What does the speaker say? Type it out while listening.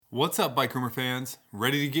What's up, Bike Rumor fans?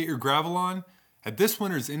 Ready to get your gravel on? At this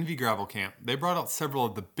winter's Envy Gravel Camp, they brought out several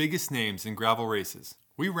of the biggest names in gravel races.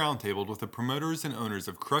 We roundtabled with the promoters and owners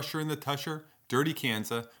of Crusher in the Tusher, Dirty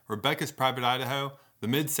Kansas, Rebecca's Private Idaho, the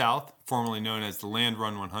Mid-South, formerly known as the Land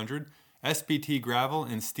Run 100, SBT Gravel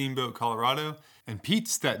in Steamboat, Colorado, and Pete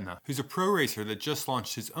Stetina, who's a pro racer that just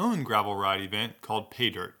launched his own gravel ride event called Pay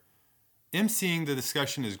Dirt. emceeing the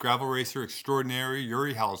discussion is gravel racer extraordinary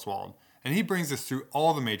Yuri Hauswald, and he brings us through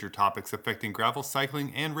all the major topics affecting gravel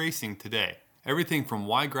cycling and racing today. Everything from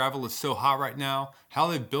why gravel is so hot right now, how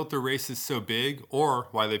they've built their races so big, or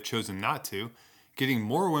why they've chosen not to, getting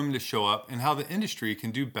more women to show up, and how the industry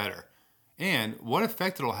can do better. And what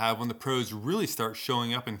effect it'll have when the pros really start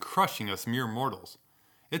showing up and crushing us mere mortals.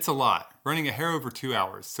 It's a lot, running a hair over 2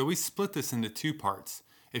 hours, so we split this into 2 parts.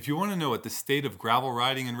 If you want to know what the state of gravel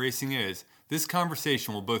riding and racing is, this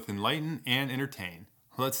conversation will both enlighten and entertain.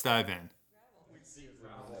 Let's dive in.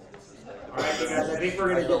 All right, guys, I think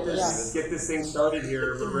we're going to get this thing started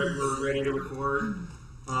here. We're ready to record.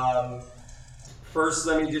 First,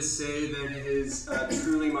 let me just say that it is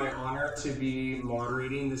truly my honor to be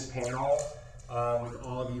moderating this panel with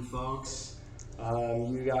all of you folks.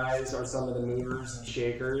 You guys are some of the movers and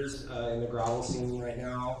shakers in the gravel scene right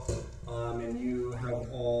now, and you have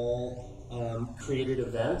all created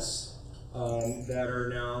events that are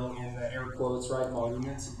now in the air quotes, right,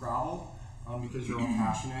 monuments of gravel, because you're all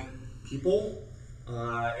passionate people.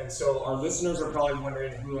 And so our listeners are probably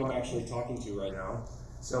wondering who I'm actually talking to right now.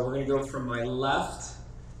 So we're going to go from my left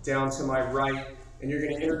down to my right, and you're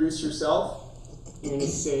going to introduce yourself. You're going to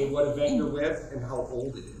say what event you're with and how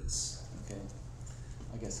old it is. Okay.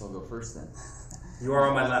 I guess I'll go first then. You are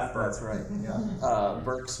on my left, Bert. That's right. Yeah.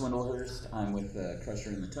 Burke Swindlehurst. I'm with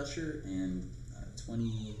Crusher in the Tusher, and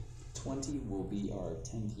 2020 will be our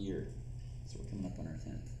 10th year. So we're coming up on our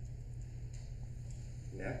 10th.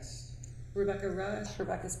 Next. Rebecca Rush,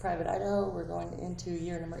 Rebecca's Private Idaho. We're going into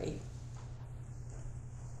year number 8.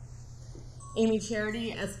 Amy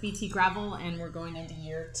Charity, SBT Gravel, and we're going into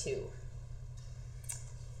year 2.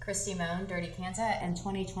 Christy Moan, Dirty Kansas, and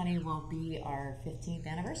 2020 will be our 15th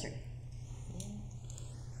anniversary.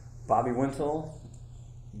 Bobby Wintle,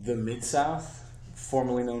 the Mid-South,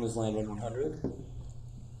 formerly known as Land Run 100.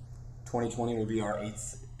 2020 will be our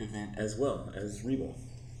 8th event as well as Reba.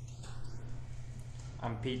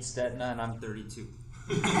 I'm Pete Stetina, and I'm 32.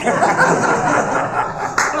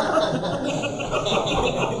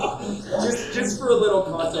 Just for a little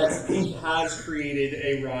context, Pete has created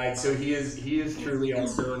a ride, so he is truly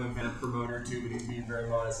also an event promoter too, but he's being very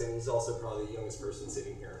modest, and he's also probably the youngest person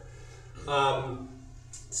sitting here.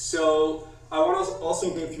 So I want to also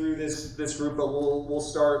go through this group, but we'll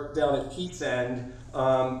start down at Pete's end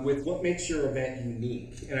with what makes your event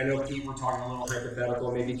unique. And I know, Pete, we're talking a little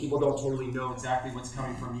hypothetical. Maybe people don't totally know exactly what's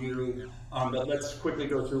coming from you, but let's quickly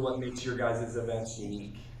go through what makes your guys' events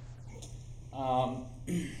unique. My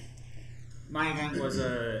event was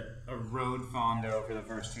a road fondo for the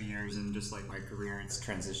first 2 years, and just like my career, it's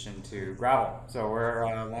transitioned to gravel. So we're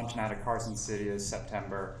launching out of Carson City this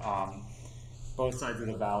September, both sides of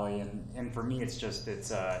the valley, and for me,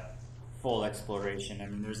 it's a full exploration. I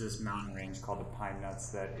mean, there's this mountain range called the Pine Nuts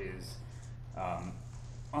that is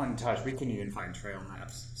untouched. We couldn't even find trail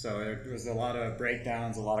maps. So there was a lot of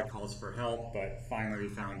breakdowns, a lot of calls for help, but finally we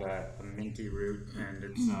found a minty route, and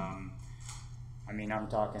it's, I'm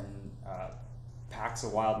talking packs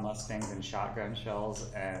of wild Mustangs and shotgun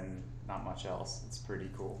shells and not much else. It's pretty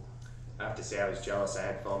cool. I have to say I was jealous. I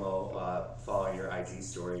had FOMO following your IG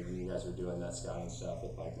story when you guys were doing that scouting stuff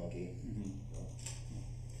with Bike Monkey. Mm-hmm.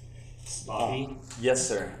 Bobby? Yes,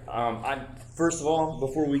 sir. First of all,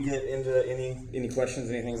 before we get into any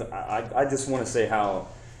questions, anything, I just want to say how,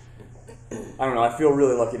 I feel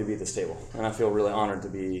really lucky to be at this table, and I feel really honored to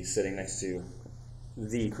be sitting next to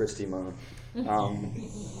the Christy Moan.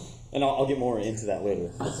 And I'll get more into that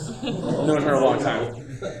later. Known her a long time.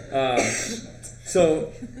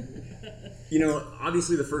 So,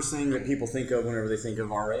 obviously the first thing that people think of whenever they think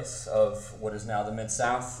of our race, of what is now the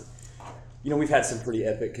Mid-South, we've had some pretty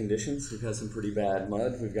epic conditions. We've had some pretty bad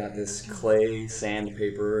mud. We've got this clay,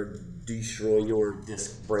 sandpaper, destroy your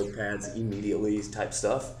disc brake pads immediately type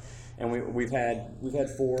stuff. And we've had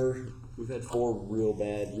 4 real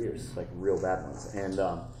bad years, like real bad ones. And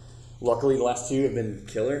luckily the last 2 have been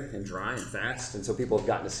killer and dry and fast. And so people have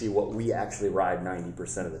gotten to see what we actually ride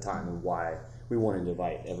 90% of the time, and why we wanted to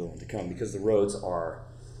invite everyone to come, because the roads are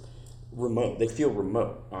remote. They feel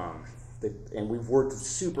remote. And we've worked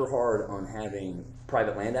super hard on having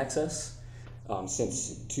private land access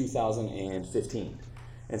since 2015.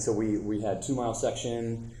 And so we had 2-mile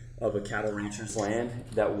section of a cattle rancher's land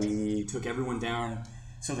that we took everyone down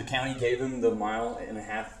So the county gave them the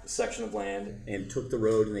 1.5-mile section of land and took the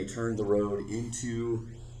road, and they turned the road into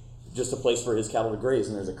just a place for his cattle to graze.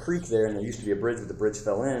 And there's a creek there, and there used to be a bridge, but the bridge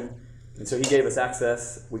fell in. And so he gave us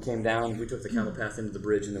access. We came down, we took the cattle path into the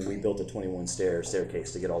bridge, and then we built a 21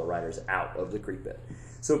 staircase to get all the riders out of the creek bed.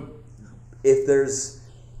 So if there's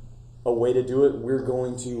a way to do it, we're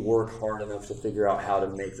going to work hard enough to figure out how to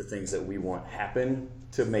make the things that we want happen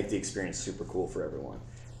to make the experience super cool for everyone.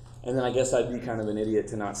 And then I guess I'd be kind of an idiot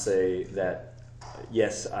to not say that,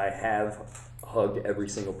 yes, I have hugged every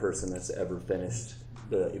single person that's ever finished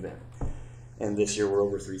the event. And this year we're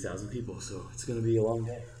over 3,000 people, so it's going to be a long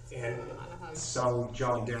day. And sung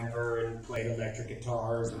John Denver and played electric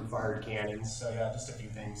guitars and fired cannons. So yeah, just a few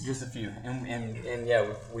things. Just a few, and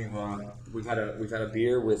yeah, we've had a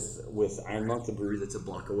beer with Iron Monk, the brewery that's a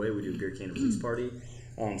block away. We do a beer can and release party.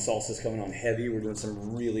 Salsa's coming on heavy. We're doing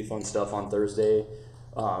some really fun stuff on Thursday.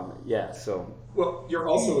 Yeah, so. Well, you're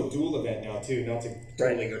also a dual event now too. Not to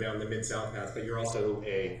totally go down the Mid-South path, but you're also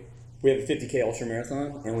We have a 50K ultra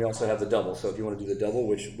marathon, and we also have the double. So if you want to do the double,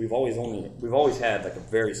 which we've always had like a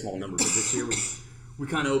very small number, but this year we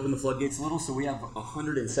kind of opened the floodgates a little. So we have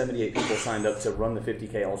 178 people signed up to run the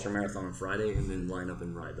 50K ultra marathon on Friday, and then line up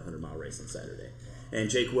and ride the 100-mile race on Saturday. And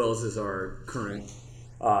Jake Wells is our current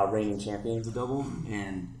reigning champion of the double,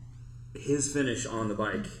 and his finish on the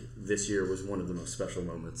bike this year was one of the most special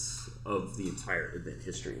moments of the entire event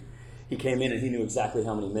history. He came in and he knew exactly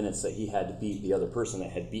how many minutes that he had to beat the other person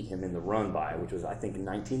that had beat him in the run by, which was, I think,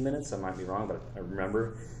 19 minutes. I might be wrong, but I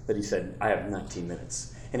remember that he said, I have 19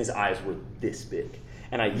 minutes. And his eyes were this big.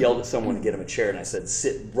 And I yelled at someone to get him a chair, and I said,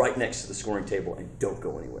 sit right next to the scoring table and don't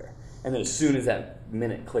go anywhere. And then as soon as that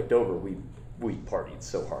minute clicked over, we partied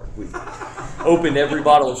so hard. We opened every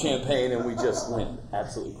bottle of champagne, and we just went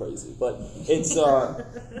absolutely crazy. But it's,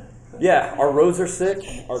 yeah, our roads are sick.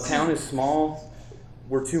 Our town is small.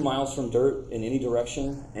 We're 2 miles from dirt in any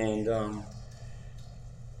direction, and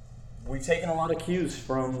we've taken a lot of cues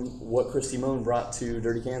from what Christy Moan brought to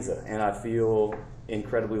Dirty Kansas, and I feel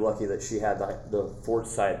incredibly lucky that she had the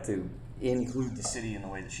foresight to include the city in the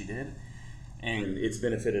way that she did, and it's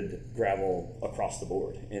benefited gravel across the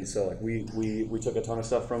board. And so, like, we took a ton of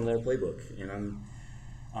stuff from their playbook, and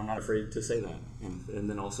I'm not afraid to say that. And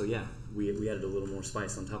then also, yeah, we added a little more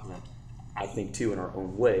spice on top of that, I think, too, in our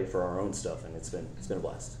own way for our own stuff, and it's been a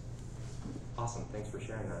blast. awesome. Thanks for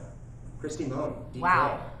sharing that. Christy Moan, DJ.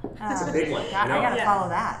 Wow. That's a big one. I gotta follow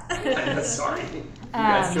that. Sorry. You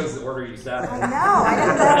guys chose the order you sat I in. know. I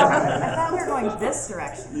didn't know. I thought we were going this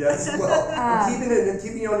direction. Yes, well,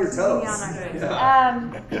 keeping you on your toes.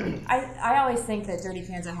 I always think that Dirty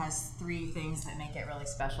Kansas has 3 things that make it really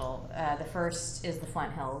special. The first is the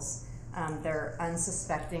Flint Hills. They're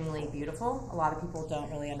unsuspectingly beautiful. A lot of people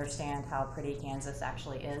don't really understand how pretty Kansas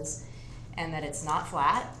actually is, and that it's not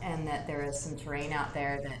flat, and that there is some terrain out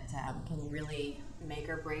there that can really make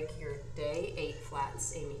or break your day. 8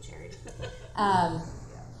 flats, Amy Cherry.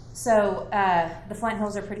 So the Flint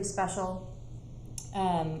Hills are pretty special.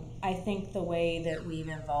 I think the way that we've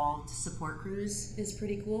involved support crews is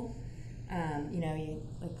pretty cool. You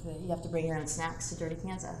have to bring your own snacks to Dirty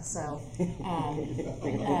Kansas, so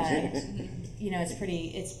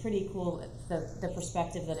it's pretty cool, the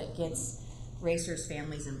perspective that it gets racers'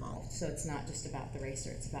 families involved. So it's not just about the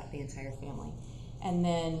racer; it's about the entire family. And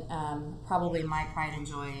then probably my pride and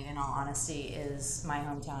joy, in all honesty, is my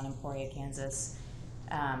hometown, Emporia, Kansas,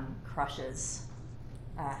 crushes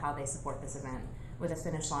how they support this event with a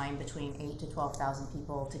finish line between 8,000 to 12,000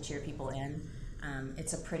 people to cheer people in.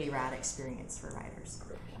 It's a pretty rad experience for riders.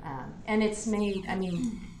 And it's made,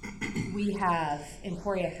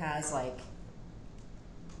 Emporia has like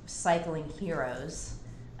cycling heroes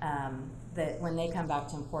that when they come back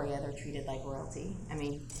to Emporia, they're treated like royalty.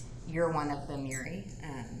 You're one of them, Yuri.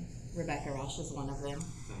 Rebecca Rush is one of them.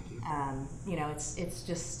 Thank you.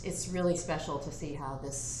 It's really special to see how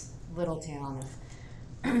this little town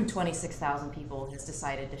of 26,000 people has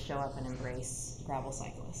decided to show up and embrace gravel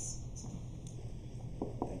cyclists.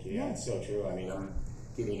 Thank you. Yeah, it's so true. I'm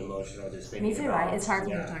getting emotional just thinking Me too, about, right? It's hard for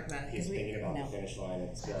me to talk about it. Just thinking about the finish line.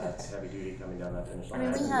 It's heavy duty coming down that finish line. We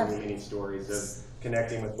I have many stories of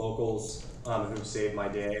connecting with locals who've saved my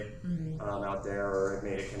day out there, or have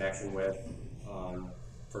made a connection with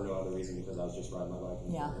for no other reason because I was just riding my bike.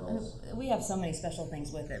 Yeah, we have so many special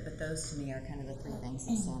things with it, but those to me are kind of the 3 things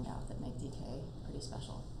that stand out that make DK pretty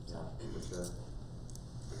special. So. For sure.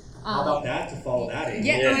 How about that to follow that in?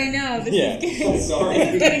 Yeah, I know. This is getting, Sorry.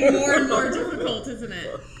 It's getting more and more difficult, isn't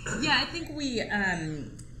it? Yeah, I think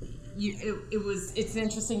it's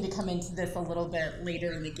interesting to come into this a little bit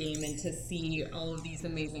later in the game and to see all of these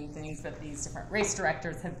amazing things that these different race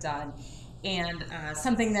directors have done. And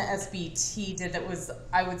something that SBT did that was,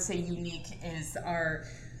 I would say, unique is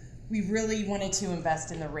we really wanted to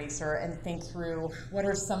invest in the racer and think through what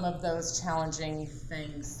are some of those challenging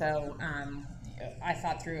things. So I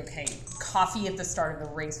thought through, okay, coffee at the start of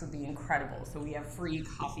the race would be incredible. So we have free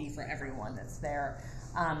coffee for everyone that's there.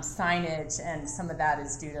 Signage, and some of that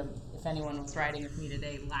is due to, if anyone was riding with me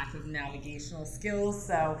today, lack of navigational skills.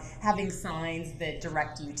 So having signs that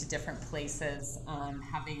direct you to different places,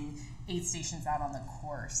 having aid stations out on the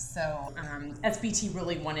course. So SBT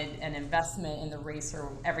really wanted an investment in the racer,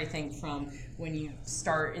 everything from when you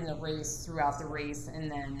start in the race, throughout the race,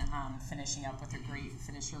 and then finishing up with a great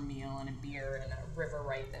finisher meal and a beer and a river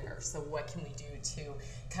right there. So what can we do to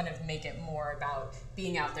kind of make it more about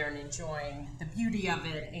being out there and enjoying the beauty of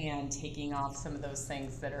it and taking off some of those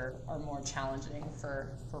things that are more challenging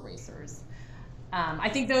for racers. I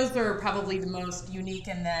think those are probably the most unique.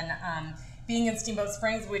 And then being in Steamboat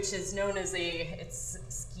Springs, which is known as it's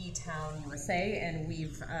Ski Town USA, and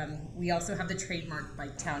we also have the trademark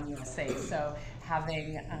Bike Town USA. So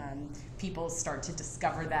having people start to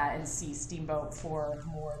discover that and see Steamboat for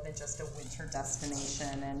more than just a winter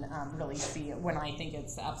destination, and really see it when I think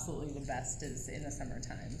it's absolutely the best is in the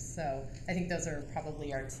summertime. So I think those are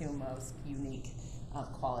probably our two most unique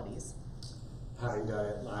qualities. Having done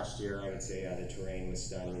it last year, I would say the terrain was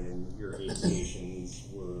stunning, and your aid stations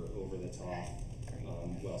were over the top,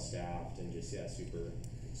 well staffed, and just super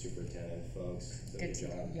attentive folks. So good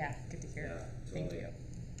job. Yeah, good to hear. Yeah, Thank totally. you.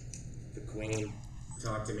 The Queen,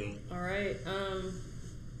 talk to me. All right.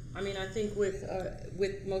 I mean, I think with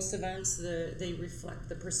most events, they reflect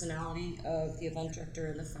the personality of the event director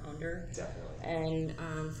and the founder. Definitely.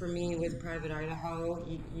 And for me, with Private Idaho,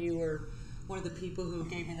 you were one of the people who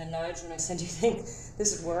gave me the nudge when I said, "Do you think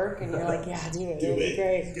this would work?" And you're like, "Yeah, do it. It'll be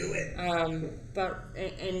great. Do it." But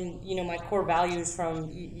you know, my core values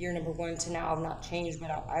from year number 1 to now have not changed.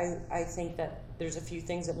 But I think that there's a few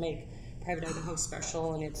things that make Private Idaho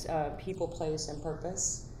special, and it's people, place, and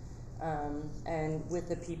purpose. And with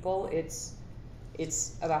the people, it's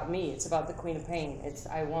about me. It's about the Queen of Pain.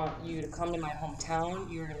 I want you to come to my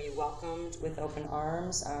hometown. You're going to be welcomed with open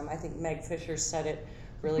arms. I think Meg Fisher said it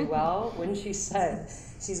really well when she said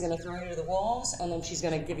she's going to throw you to the wolves, and then she's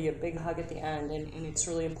going to give you a big hug at the end. And it's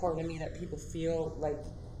really important to me that people feel like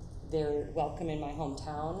they're welcome in my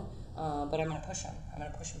hometown. But I'm going to push them. I'm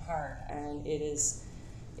going to push them hard. And it is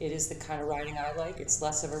the kind of riding I like. It's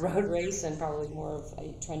less of a road race and probably more of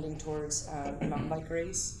a trending towards a mountain bike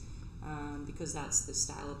race, because that's the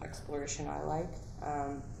style of exploration I like.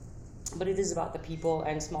 But it is about the people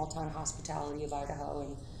and small town hospitality of Idaho.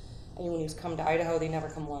 And anyone who's come to Idaho, they never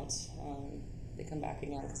come once. They come back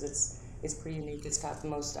again because it's pretty unique. It's got the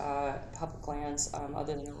most public lands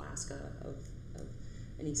other than Alaska of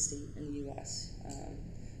any state in the U.S.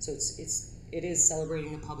 So it is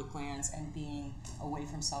celebrating the public lands and being away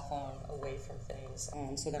from cell phone, away from things.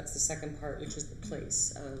 So that's the second part, which is the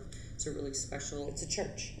place. It's a really special. It's a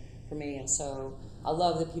church for me, and so I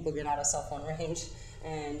love that people get out of cell phone range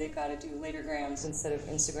and they've got to do latergrams instead of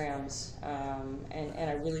Instagrams. And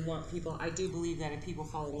I really want people. I do believe that if people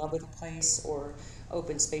fall in love with a place or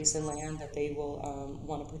open space and land, that they will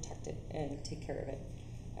want to protect it and take care of it.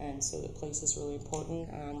 And so the place is really important.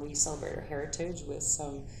 We celebrate our heritage with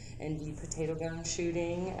some ND potato gun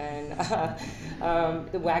shooting and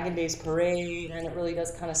the Wagon Days Parade, and it really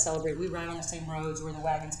does kind of celebrate. We ride on the same roads where the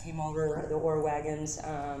wagons came over, the ore wagons,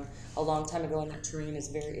 a long time ago, and that terrain is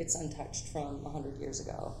it's untouched from 100 years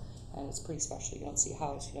ago, and it's pretty special. You don't see a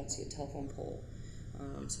house, you don't see a telephone pole.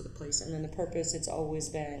 So the place, and then the purpose, it's always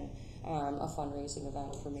been a fundraising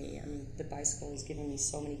event for me. I mean, the bicycle has given me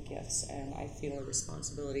so many gifts, and I feel a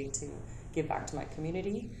responsibility to give back to my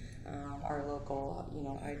community. Our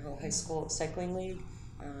local, Idaho High School Cycling League,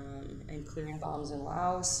 and Clearing Bombs in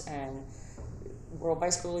Laos, and World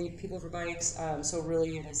Bicycle League, People for Bikes. So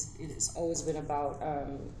really, it has always been about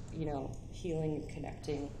healing and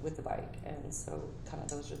connecting with the bike, and so kind of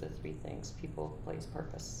those are the three things: people, place,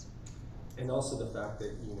 purpose. And also the fact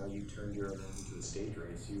that, you turned your event into a stage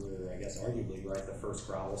race. You were, I guess, arguably, right, the first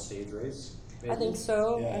gravel stage race? Maybe? I think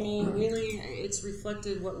so. Yeah. I mean, really, it's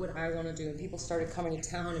reflected what would I want to do. And people started coming to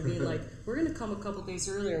town and being like, we're going to come a couple days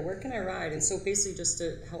earlier. Where can I ride? And so basically just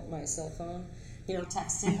to help my cell phone,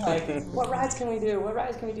 texting, like, what rides can we do? What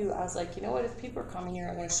rides can we do? I was like, you know what? If people are coming here,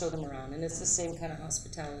 I want to show them around. And it's the same kind of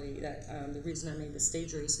hospitality that the reason I made the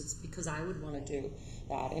stage race, it's because I would want to do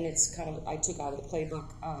that. And it's kind of, I took out of the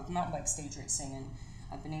playbook of mountain bike stage racing, and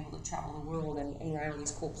I've been able to travel the world and ride all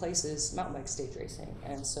these cool places, mountain bike stage racing.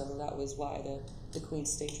 And so that was why the Queen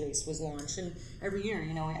Stage Race was launched. And every year,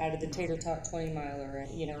 we added the Tater Talk 20 miler.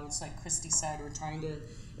 It's like Christy said, we're trying to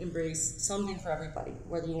embrace something for everybody,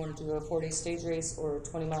 whether you want to do a 4-day stage race or a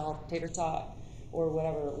 20-mile tater tot or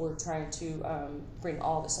whatever. We're trying to bring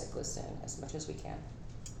all the cyclists in as much as we can.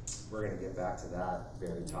 We're going to get back to that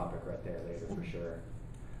very topic right there later for sure.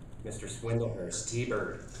 Mr. Swindlehurst,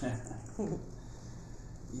 T-Bird.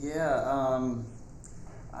 Yeah,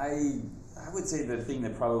 I would say the thing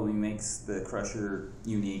that probably makes the Crusher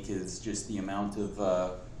unique is just the amount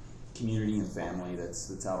of community and family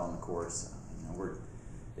that's out on the course. You know,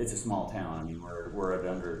 it's a small town. I mean, we're at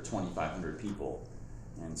under 2,500 people,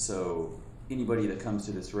 and so anybody that comes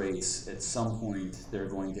to this race, at some point, they're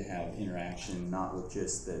going to have interaction, not with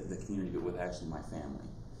just the community, but with actually my family.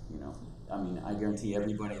 You know, I mean, I guarantee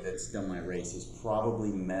everybody that's done my race has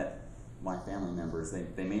probably met my family members.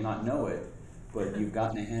 They may not know it, but you've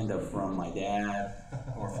gotten a hand up from my dad,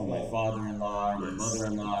 or from my father-in-law, or my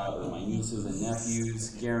mother-in-law, or my nieces and nephews,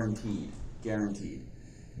 guaranteed.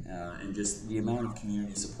 And just the amount of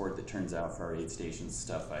community support that turns out for our aid stations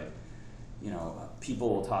stuff, people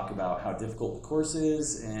will talk about how difficult the course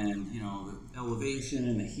is, and the elevation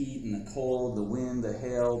and the heat and the cold, the wind, the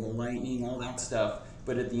hail, the lightning, all that stuff.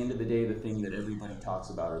 But at the end of the day, the thing that everybody talks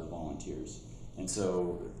about are the volunteers. And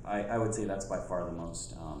so I would say that's by far the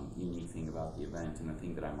most unique thing about the event, and the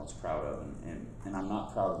thing that I'm most proud of. And I'm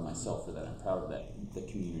not proud of myself for that. I'm proud of the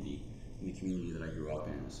community, and the community that I grew up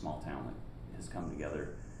in a small town that has come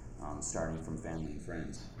together, starting from family and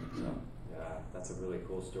friends. So. Yeah, that's a really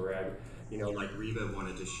cool story. Like Reba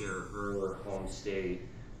wanted to share her home state.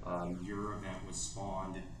 Your event was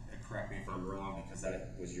spawned, correct me if I'm wrong, because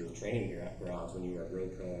that was your training grounds when you were at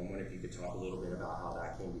Road Pro. I wonder if you could talk a little bit about how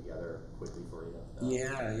that came together quickly for you.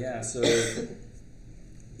 Yeah. So,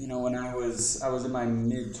 when I was in my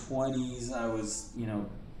mid-20s, I was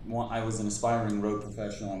an aspiring road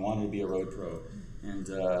professional. I wanted to be a road pro. And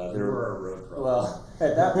you were a road pro. Well,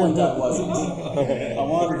 at that point I wasn't. I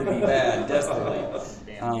wanted to be bad, desperately.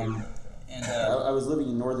 I was living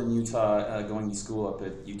in northern Utah, going to school up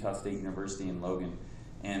at Utah State University in Logan,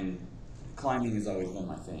 and climbing has always been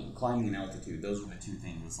my thing. Climbing and altitude, those were the two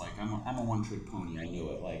things. It's like, I'm a one-trick pony, I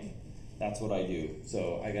knew it. Like, that's what I do.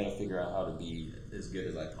 So I got to figure out how to be as good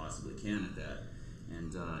as I possibly can at that.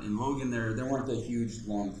 And in Logan, there weren't the huge,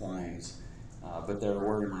 long climbs. But there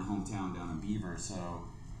were in my hometown down in Beaver. So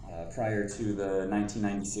prior to the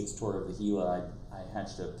 1996 tour of the Gila, I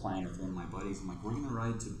hatched a plan with one of my buddies. I'm like, we're going to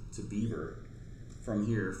ride to Beaver from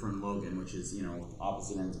here, from Logan, which is,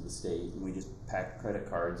 opposite ends of the state. And we just packed credit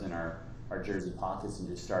cards in our jersey pockets and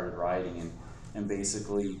just started riding and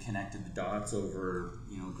basically connected the dots over,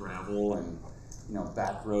 gravel and,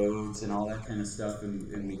 back roads and all that kind of stuff.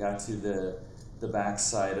 And we got to the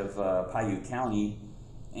backside of Paiute County.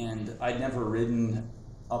 And I'd never ridden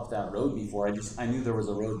up that road before. I knew there was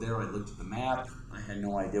a road there. I looked at the map. I had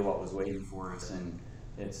no idea what was waiting for us. And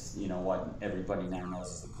it's, what everybody now knows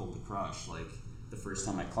is the Col de Crush. Like, the first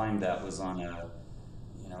time I climbed that was on a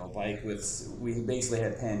bike we basically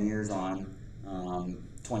had panniers on,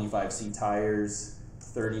 25C tires,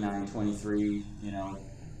 39, 23,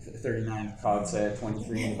 39 cog set,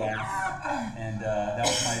 23 in the back, and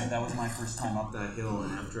that was my first time up that hill.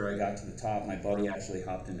 And after I got to the top, my buddy actually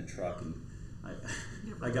hopped in the truck, and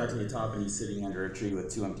I got to the top, and he's sitting under a tree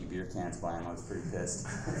with 2 empty beer cans by him. I was pretty pissed.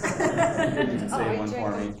 He didn't even save one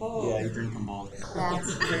for me. Yeah, he drank them both. I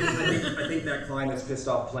think that climb has pissed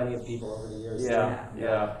off plenty of people over the years.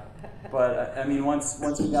 Yeah. But I mean, once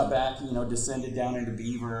we got back, descended down into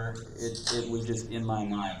Beaver, it was just in my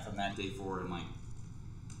mind from that day forward. I'm like,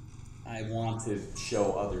 I want to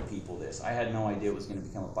show other people this. I had no idea it was going to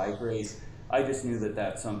become a bike race. I just knew that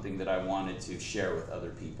that's something that I wanted to share with other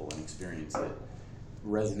people and experience that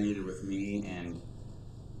resonated with me, and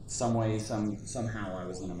somehow I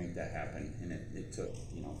was going to make that happen. And it took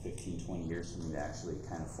 15, 20 years for me to actually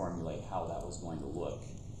kind of formulate how that was going to look.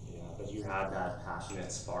 Yeah, but you had that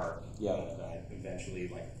passionate spark that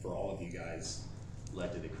eventually, for all of you guys,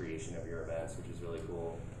 led to the creation of your events, which is really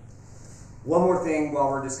cool. One more thing while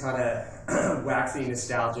we're just kind of waxing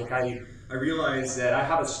nostalgic, I realized that I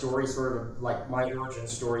have a story, sort of like my origin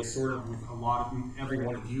story, sort of with every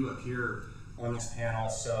one of you up here on this panel.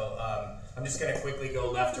 So I'm just going to quickly go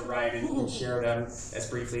left to right and share them as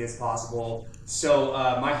briefly as possible. So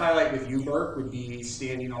my highlight with you, Burke, would be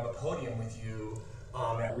standing on the podium with you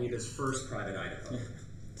at Reba's first Private Idaho.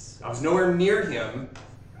 I was nowhere near him,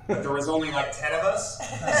 but there was only 10 of us,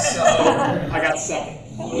 so I got second.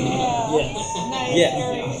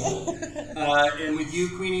 And with you,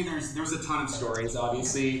 Queenie, there's a ton of stories,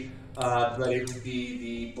 obviously, but it would be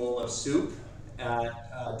the bowl of soup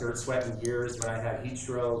at Dirt, Sweat, and Gears when I had heat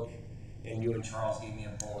stroke, and you and Charles gave me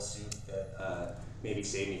a bowl of soup that maybe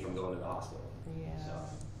saved me from going to the hospital. Yeah. So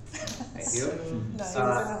Thank you.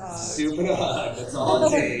 Nice. Soup and a hug. That's all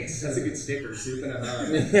it takes. That's a good sticker. Soup and a hug.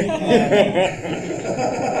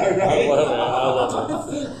 I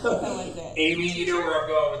love it. I like that. Amy, you know where I'm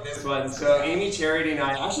going with this one. So Amy, Charity, and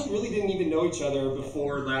I actually really didn't even know each other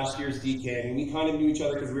before last year's DK. And we kind of knew each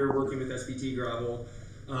other because we were working with SBT Gravel.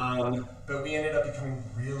 But we ended up becoming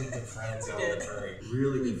really good friends out of the Prairie.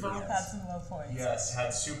 Really good friends. We both had some low points. Yes,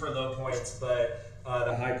 had super low points, but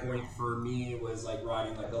the high point for me was like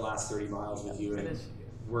riding like the last 30 miles with you and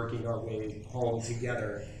working our way home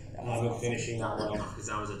together and finishing that one because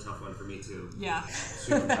that was a tough one for me too. Yeah.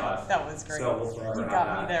 Super tough. That was great. So we'll forever You have got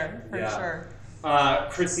that. me there, for sure.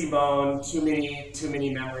 Chrissy Bone, too many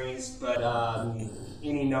memories, but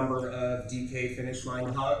any number of DK finish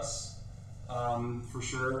line hugs, for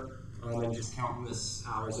sure. And just countless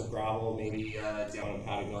hours of gravel, maybe down in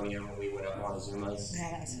Patagonia when we went up Montezuma's.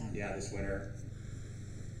 Yeah, that was fun. Yeah, this winter.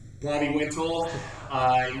 Bobby Wintle,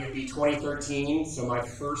 it would be 2013, so my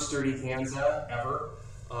first Dirty Kanza ever.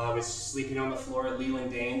 I was sleeping on the floor at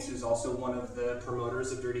Leland Danes, who's also one of the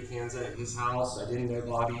promoters of Dirty Kanza, at his house. I didn't know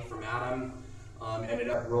Bobby from Adam. Ended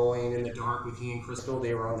up rolling in the dark with he and Crystal.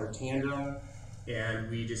 They were on their tandem, and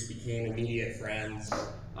we just became immediate friends.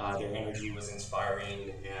 Their energy was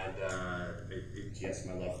inspiring, and yes,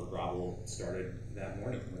 my love for gravel started that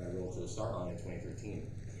morning when I rolled to the start line in 2013.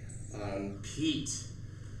 Pete.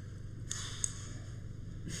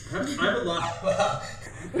 I have a lot.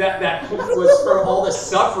 that was from all the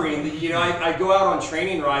suffering. That, you know, I go out on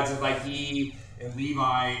training rides with like he and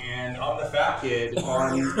Levi, and I'm the fat kid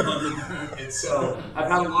on the, and so I've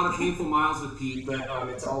had a lot of painful miles with Pete, but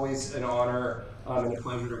it's always an honor and a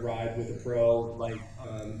pleasure to ride with a pro like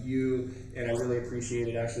you. And I really appreciate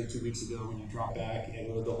it. Actually, 2 weeks ago when you dropped back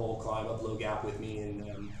and rode the whole climb up Low Gap with me,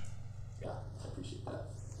 and yeah, I appreciate that.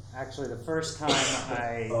 Actually, the first time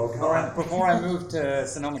God. before I moved to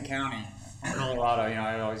Sonoma County, from Colorado, you know,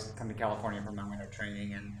 I always come to California for my winter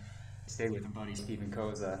training, and stayed with a buddy, Stephen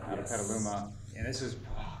Koza, out of Petaluma, and this was,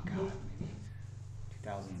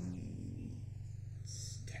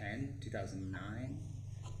 2010, 2009,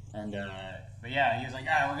 and but yeah, he was like,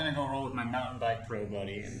 we're gonna go roll with my mountain bike pro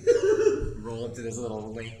buddy, and roll up to this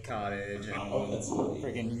little lake cottage, and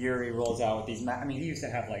freaking Yuri rolls out with these, I mean, he used to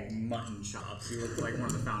have like mutton chops, he was like one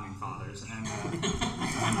of the founding fathers, and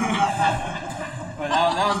but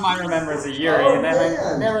that was my remembrance of Yuri, and then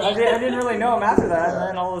I didn't really know him after that, and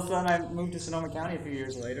then all of a sudden I moved to Sonoma County a few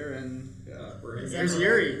years later, and there's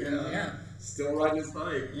Yuri, and Still riding his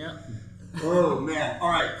bike. yeah. Oh man! All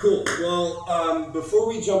right, cool. Well, before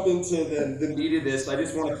we jump into the meat of this, I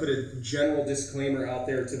just want to put a general disclaimer out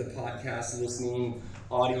there to the podcast listening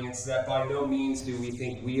audience that by no means do we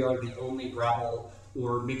think we are the only gravel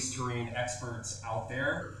or mixed terrain experts out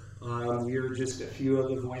there. We are just a few of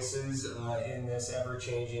the voices in this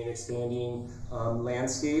ever-changing, expanding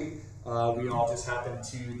landscape. We all just happen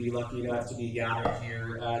to be lucky enough to be gathered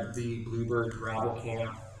here at the Bluebird Gravel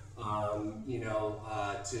Camp.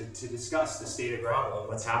 To discuss the state of gravel and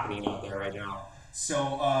what's happening out there right now.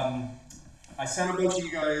 So I sent all of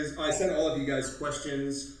you guys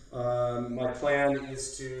questions. My plan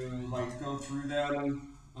is to go through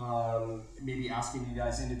them, maybe asking you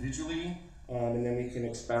guys individually, and then we can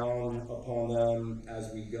expound upon them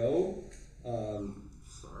as we go.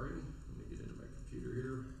 Sorry, let me get into my computer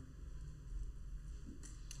here.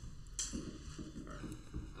 All right,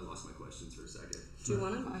 I lost my questions for a second. Do you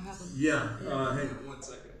want them? I have them. Yeah, hang on 1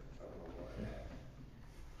 second.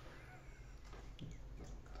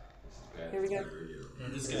 Here we go.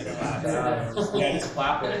 Just clap it. Just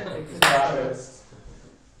clap it.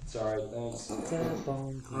 Sorry, thanks.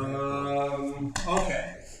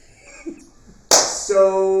 Okay.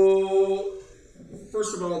 So,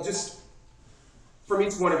 first of all, just from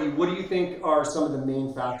each one of you, what do you think are some of the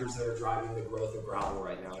main factors that are driving the growth of gravel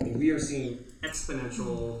right now? I mean, we are seeing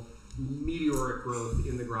exponential, meteoric growth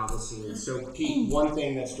in the gravel scene. So, Pete, one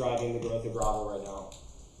thing that's driving the growth of gravel right now?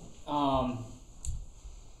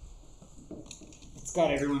 It's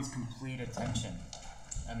got everyone's complete attention.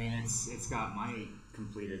 I mean, it's got my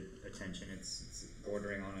completed attention. It's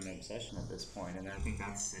bordering on an obsession at this point, and I think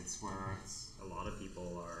it's where a lot of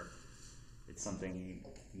people are. It's something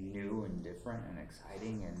new and different and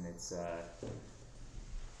exciting, and it's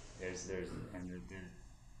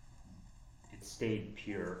it stayed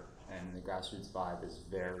pure, and the grassroots vibe is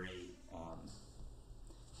very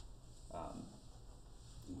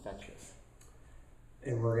infectious.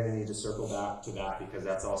 And we're going to need to circle back to that because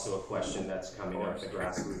that's also a question that's coming up, the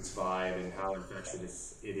Grassroots 5 and how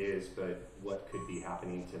infectious it is, but what could be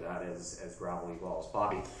happening to that as gravel evolves.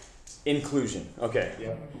 Bobby. Inclusion. Okay.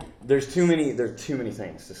 Yep. There's too many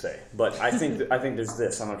things to say, but I think there's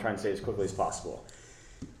this. I'm going to try and say it as quickly as possible.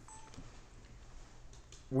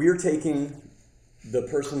 We're taking the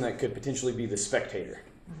person that could potentially be the spectator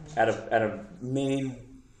at a main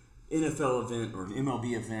NFL event or an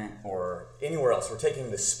MLB event or anywhere else. We're taking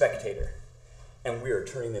the spectator and we are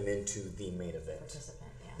turning them into the main event.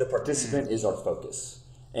 The participant is our focus,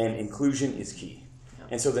 and inclusion is key.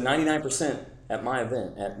 And so the 99% at my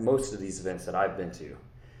event, at most of these events that I've been to,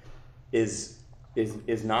 is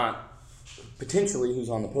not potentially who's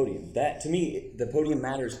on the podium. That, to me, the podium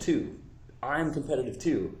matters too. I'm competitive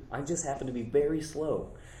too. I just happen to be very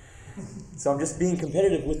slow. So I'm just being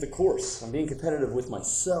competitive with the course. I'm being competitive with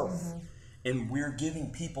myself. Mm-hmm. And we're giving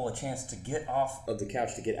people a chance to get off of the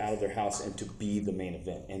couch, to get out of their house, and to be the main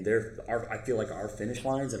event. And I feel like our finish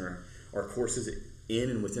lines and our courses in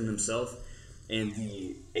and within themselves, and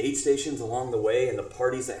the aid stations along the way, and the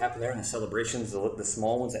parties that happen there, and the celebrations, the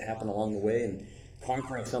small ones that happen along the way, and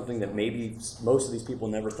conquering something that maybe most of these people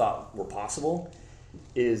never thought were possible,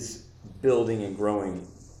 is building and growing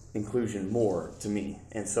inclusion more to me.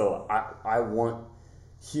 And so I want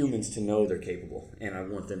humans to know they're capable, and I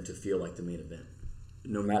want them to feel like the main event,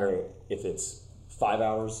 no matter if it's 5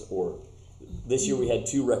 hours or this year we had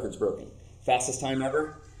 2 records broken. Fastest time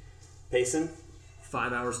ever, Payson,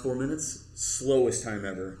 5 hours 4 minutes. Slowest time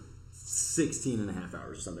ever, 16 and a half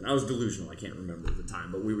hours or something. I was delusional, I can't remember the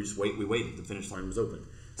time, but we waited, the finish line was open.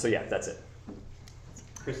 So yeah, that's it.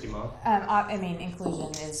 Christy Mo? I mean, inclusion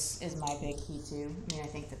is my big key too. I mean, I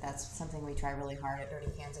think that's something we try really hard at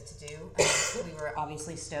Dirty Kansas to do. We were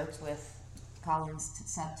obviously stoked with Colin's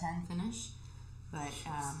sub 10 finish, but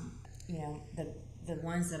you know, the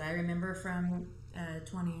ones that I remember from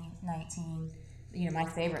 2019, you know, my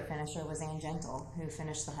favorite finisher was Ann Gentle, who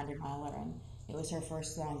finished the 100-miler, and it was her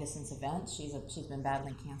first long distance event. She's been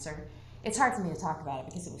battling cancer. It's hard for me to talk about it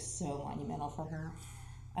because it was so monumental for her.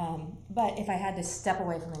 But if I had to step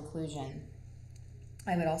away from inclusion,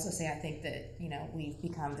 I would also say I think that, you know, we've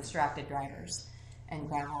become distracted drivers, and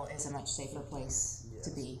gravel is a much safer place to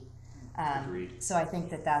be. So I think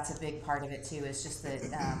that's a big part of it too, is just that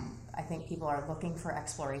I think people are looking for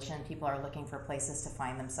exploration, people are looking for places to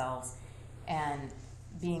find themselves, and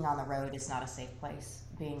being on the road is not a safe place.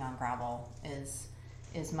 Being on gravel is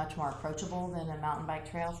much more approachable than a mountain bike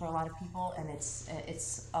trail for a lot of people, and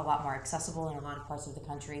it's a lot more accessible in a lot of parts of the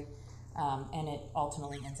country, and it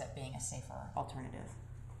ultimately ends up being a safer alternative.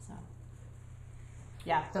 So,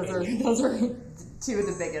 yeah, those are two of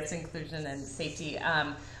the biggest, inclusion and safety.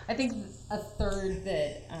 I think a third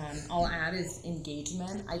that I'll add is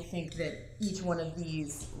engagement. I think that each one of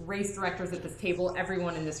these race directors at this table,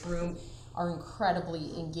 everyone in this room, are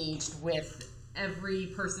incredibly engaged with every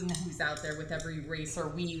person who's out there, with every racer.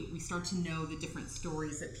 We start to know the different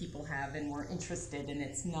stories that people have, and we're interested, and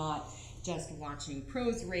it's not just watching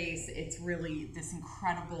pros race, it's really this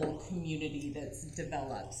incredible community that's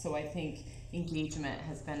developed. So I think engagement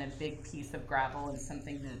has been a big piece of gravel, and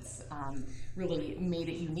something that's really made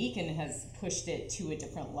it unique and has pushed it to a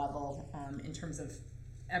different level in terms of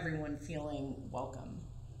everyone feeling welcome.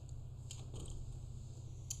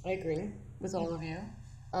 I agree with all of you.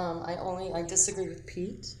 I disagree with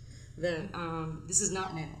Pete that this is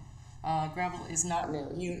not new. Gravel is not new.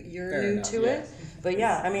 You're new to it, but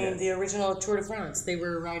yeah, I mean, the original Tour de France, they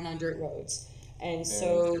were riding on dirt roads, and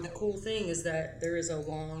so the cool thing is that there is a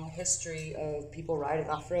long history of people riding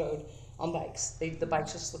off road on bikes. The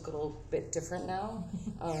bikes just look a little bit different now.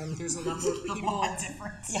 There's a lot more people.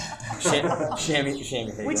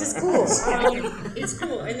 Chamois, which is cool. It's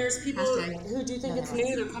cool, and there's people who do think it's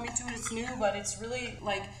new. They're coming to it as new, but it's really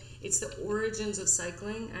like it's the origins of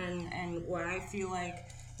cycling, and what I feel like,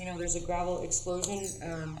 you know, there's a gravel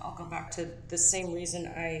explosion. I'll go back to the same reason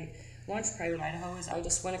I launched Private Idaho is I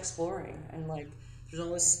just went exploring, and like there's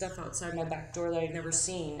all this stuff outside my back door that I'd never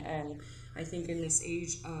seen, and I think in this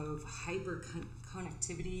age of hyper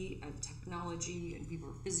connectivity and technology, and people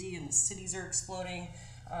are busy and the cities are exploding,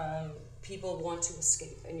 people want to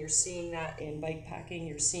escape, and you're seeing that in bike packing,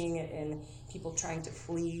 you're seeing it in people trying to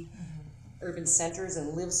flee urban centers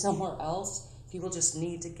and live somewhere else. People just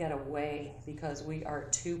need to get away because we are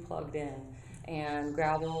too plugged in, and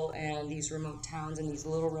gravel and these remote towns and these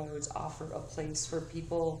little roads offer a place for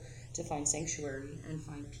people to find sanctuary and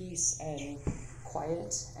find peace and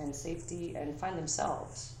quiet and safety and find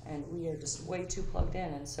themselves, and we are just way too plugged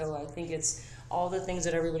in. And so I think it's all the things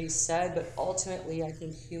that everybody said, but ultimately I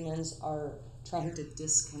think humans are trying to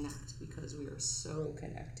disconnect because we are so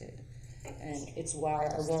connected. And it's why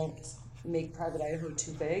I won't make Private Idaho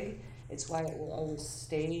too big. It's why it will always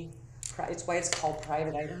stay. It's why it's called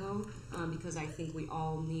Private Idaho, because I think we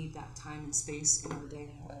all need that time and space in our day,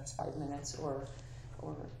 whether it's 5 minutes or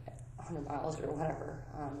 100 miles or whatever,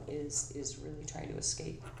 is really trying to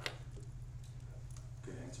escape.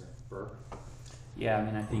 Good answer. Burr? Yeah, I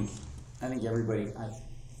mean, I think everybody,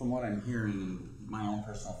 from what I'm hearing and my own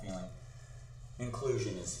personal feeling,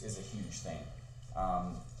 inclusion is a huge thing.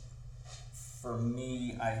 For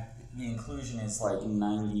me, the inclusion is like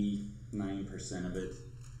 99% of it.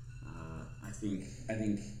 I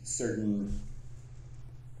think certain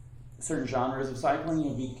genres of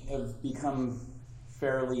cycling have become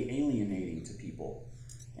fairly alienating to people.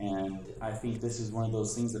 And I think this is one of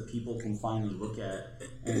those things that people can finally look at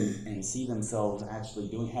and see themselves actually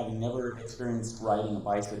doing. Having never experienced riding a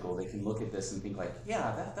bicycle, they can look at this and think like,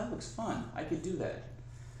 yeah, that looks fun. I could do that.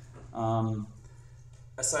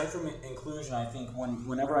 Aside from inclusion, I think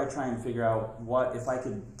whenever I try and figure out if I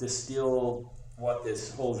could distill what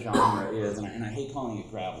this whole genre is, and I hate calling it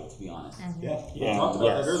gravel, to be honest. Mm-hmm. Yeah, we talked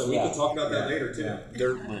about that earlier. We can talk about that later too.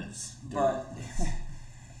 Dirt lives. But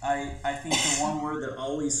I think the one word that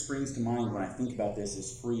always springs to mind when I think about this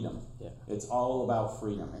is freedom. Yeah. It's all about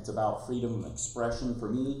freedom. It's about freedom of expression. For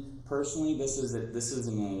me personally, this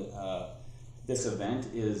event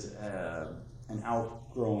is an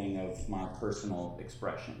outgrowing of my personal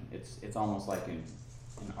expression. It's almost like an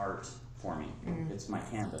art for me. Mm-hmm. It's my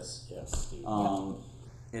canvas. Yes.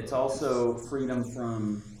 It's also freedom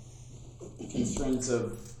from constraints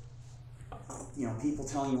of people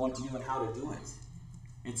telling you what to do and how to do it.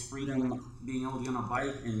 It's freedom being able to get on a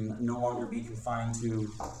bike and no longer be confined to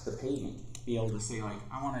the pavement. Be able to say, like,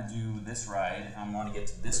 I want to do this ride, I want to get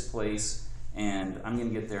to this place, and I'm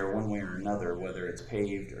going to get there one way or another, whether it's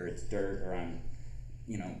paved or it's dirt or I'm,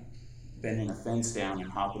 bending a fence down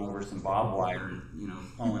and hopping over some barbed wire and,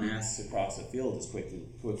 hauling ass across the field as quickly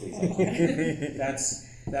as I can.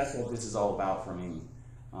 That's what this is all about for me.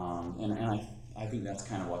 And I think that's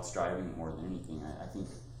kind of what's driving it more than anything. I think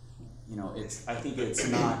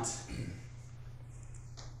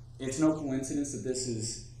it's no coincidence that this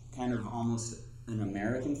is kind of almost an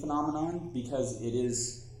American phenomenon, because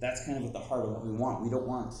that's kind of at the heart of what we want. We don't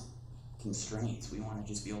want constraints. We want to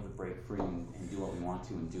just be able to break free and do what we want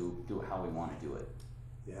to and do it how we want to do it.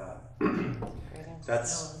 Yeah.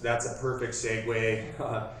 That's a perfect segue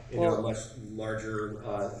into a much larger,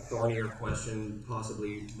 thornier question,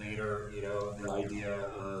 possibly later, the idea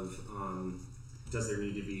of does there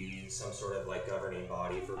need to be some sort of like governing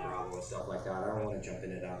body for gravel and stuff like that? I don't want to jump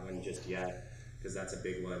into that one just yet, because that's a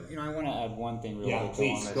big one. I want to add one thing real quick.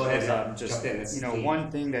 Please, go ahead. Jump in.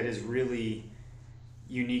 One thing that is really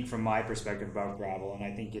unique from my perspective about gravel, and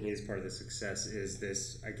I think it is part of the success, is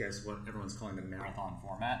this, I guess, what everyone's calling the marathon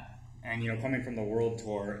format. And, coming from the World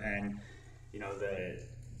Tour and,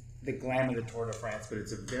 the glam of the Tour de France, but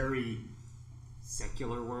it's a very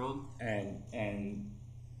secular world. And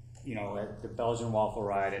at the Belgian Waffle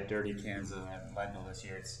Ride, at Dirty Kansas, at Leadville this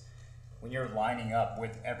year, it's when you're lining up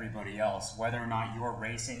with everybody else, whether or not you're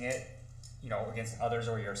racing it, against others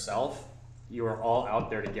or yourself, you are all out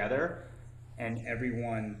there together. And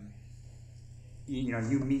everyone,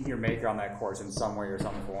 you meet your maker on that course in some way or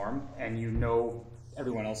some form, and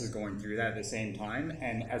everyone else is going through that at the same time.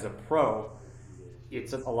 And as a pro,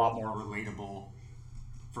 it's a lot more relatable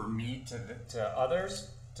for me to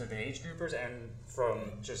others, to the age groupers, and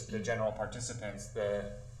from just the general participants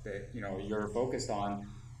that you're focused on,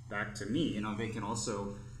 back to me. They can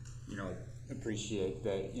also, appreciate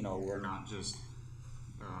that, we're not just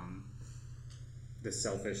the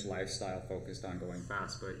selfish lifestyle focused on going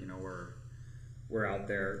fast, but we're out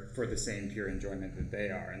there for the same pure enjoyment that they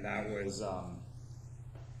are, and that was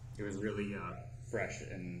it was really fresh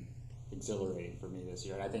and exhilarating for me this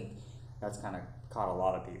year, and I think that's kind of caught a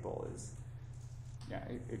lot of people.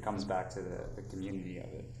 It comes back to the community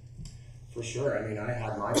of it. For sure. I mean, I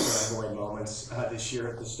had my fanboy moments this year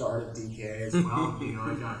at the start of DK as well.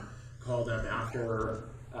 I got called up after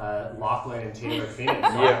Lachlan and Taylor Finn.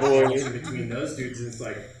 Yeah, boy. In between those dudes, and it's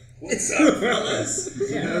like, what's up, fellas?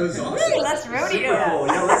 It was awesome. Let's rodeo.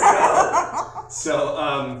 Yeah, let's go.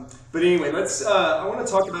 So, but anyway, I want to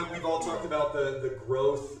talk about, we've all talked about the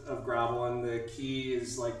growth of gravel, and the key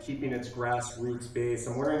is like keeping its grassroots base.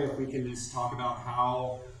 I'm wondering if we can just talk about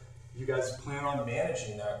how you guys plan on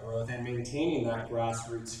managing that growth and maintaining that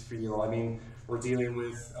grassroots feel. I mean, we're dealing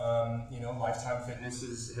with, Lifetime Fitness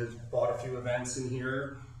has bought a few events in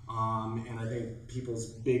here. And I think people's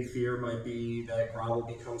big fear might be that gravel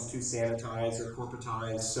becomes too sanitized or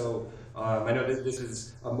corporatized. So I know that this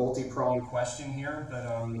is a multi-pronged question here, but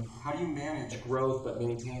how do you manage growth but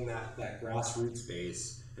maintain that grassroots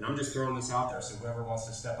base? And I'm just throwing this out there, so whoever wants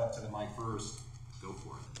to step up to the mic first, go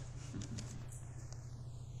for it.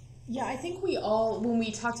 Yeah, I think we all, when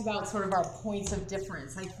we talked about sort of our points of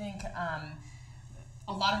difference, I think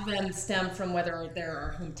a lot of them stem from whether they're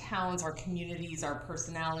our hometowns, our communities, our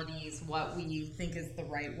personalities, what we think is the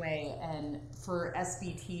right way. And for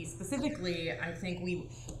SBT specifically, I think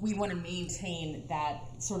we want to maintain that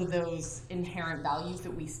sort of those inherent values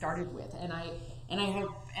that we started with. And I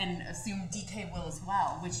hope and assume DK will as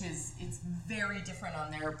well, which is it's very different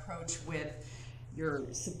on their approach with your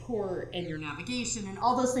support and your navigation and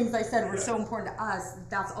all those things I said were so important to us.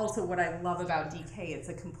 That's also what I love about DK. It's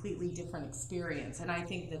a completely different experience. And I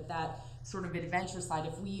think that sort of adventure side,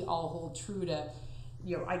 if we all hold true to,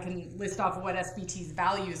 I can list off what SBT's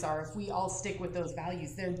values are. If we all stick with those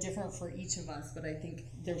values, they're different for each of us, but I think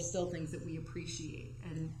there's still things that we appreciate.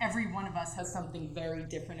 And every one of us has something very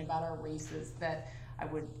different about our races that I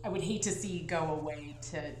would hate to see go away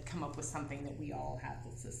to come up with something that we all have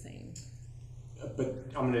that's the same. But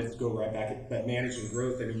I'm going to go right back at managing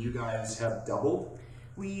growth. I mean, you guys have doubled.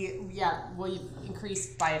 We've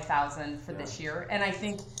increased by 1,000 for this year, and I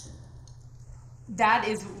think that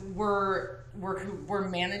is we're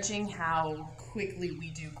managing how quickly we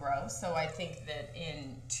do grow. So I think that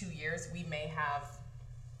in 2 years we may have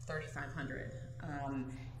 3,500,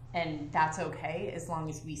 and that's okay as long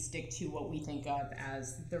as we stick to what we think of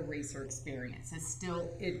as the racer experience. It's still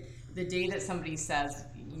the day that somebody says,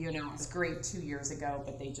 it's great 2 years ago,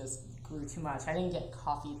 but they just grew too much. I didn't get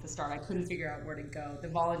coffee at the start. I couldn't figure out where to go. The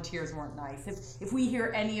volunteers weren't nice. If we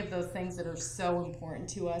hear any of those things that are so important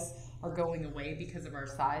to us are going away because of our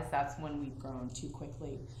size, that's when we've grown too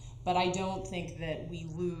quickly. But I don't think that we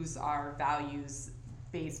lose our values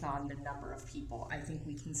based on the number of people. I think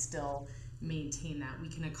we can still maintain that. We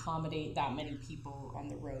can accommodate that many people on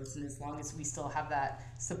the roads, and as long as we still have that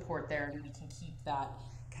support there and we can keep that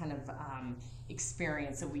kind of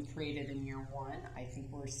experience that we created in year one, I think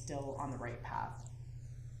we're still on the right path.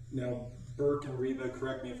 Now, Burke and Reba,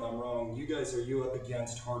 correct me if I'm wrong, are you up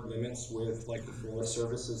against hard limits with like the Forest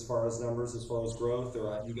Service as far as numbers, as far as growth,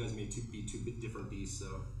 or you guys may be two different beasts?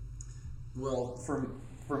 So, well,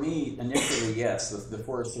 for me, initially, yes, the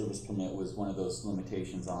Forest Service permit was one of those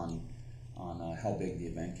limitations on how big the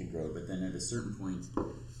event could grow. But then at a certain point,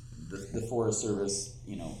 the Forest Service,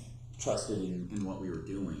 trusted in what we were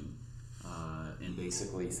doing, and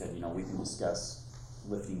basically said, we can discuss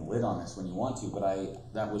lifting the lid on this when you want to, but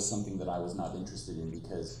that was something that I was not interested in,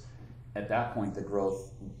 because at that point the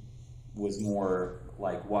growth was more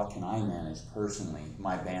like, what can I manage personally,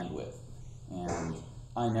 my bandwidth, and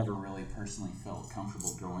I never really personally felt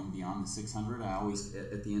comfortable growing beyond the 600. I always,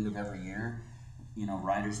 at the end of every year,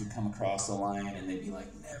 riders would come across the line and they'd be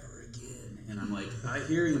like, never again. And I'm like, I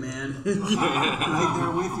hear you, man. Right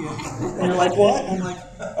there with you. And you're like, what? And I'm like,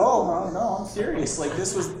 oh, no, I'm serious. Like,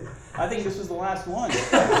 I think this was the last one. And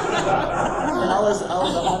I was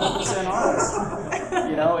 100% honest.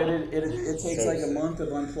 It takes like a month of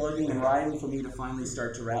unplugging and riding for me to finally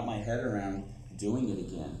start to wrap my head around doing it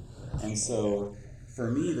again. And so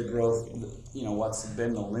for me, the growth, what's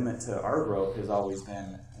been the limit to our growth has always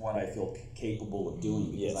been what I feel capable of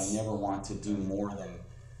doing, because I never want to do more than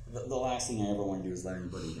the last thing I ever want to do is let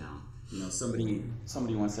anybody down.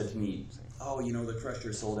 Somebody once said to me, oh, the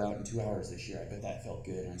Crusher sold out in 2 hours this year. I bet that felt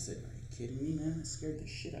good. And I said, are you kidding me, man? That scared the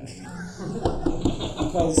shit out of me.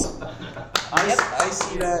 Because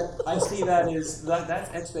I see that as that's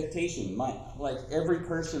expectation. Every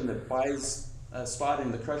person that buys a spot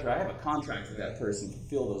in the Crusher, I have a contract with that person to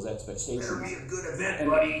fulfill those expectations. It'll be a good event,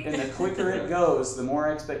 buddy. And the quicker it goes, the more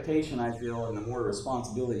expectation I feel and the more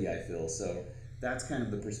responsibility I feel. So that's kind of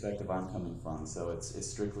the perspective I'm coming from. So it's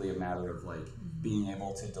strictly a matter of being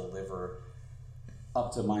able to deliver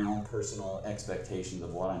up to my own personal expectations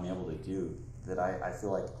of what I'm able to do, that I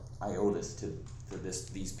feel like I owe this to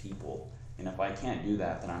these people. And if I can't do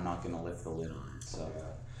that, then I'm not going to lift the lid on it. So. Yeah.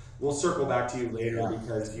 We'll circle back to you later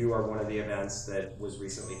because you are one of the events that was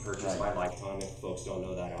recently purchased by Lifetime. If folks don't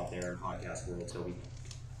know that out there in podcast world, so we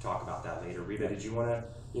talk about that later. Reba, did you want to,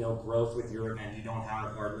 growth with your event? You don't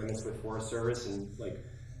have hard limits with Forest Service, and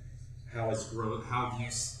how have you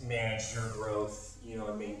managed your growth?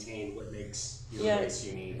 And maintained what makes your race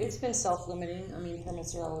unique? It's been self-limiting. I mean,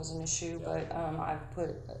 permits are always an issue, but I've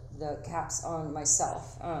put the caps on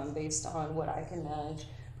myself based on what I can manage,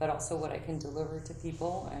 but also what I can deliver to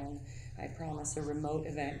people. And I promise a remote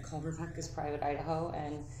event called Rebecca's Private Idaho,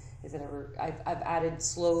 and if it ever, I've added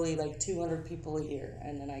slowly like 200 people a year,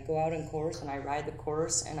 and then I go out on course and I ride the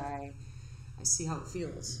course and I see how it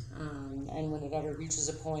feels. And when it ever reaches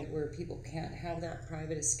a point where people can't have that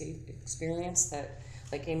private escape experience, that,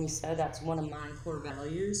 like Amy said, that's one of my core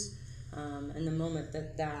values. And the moment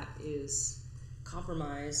that that is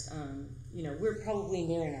compromised, you know, we're probably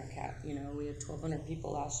nearing our cap. You know, we had 1,200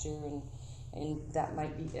 people last year, and that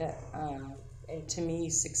might be it. And to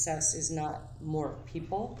me, success is not more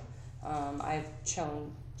people. I've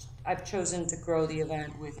chosen to grow the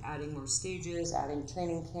event with adding more stages, adding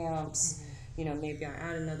training camps. You know, maybe I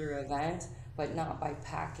add another event, but not by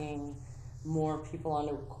packing more people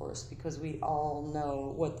onto a course, because we all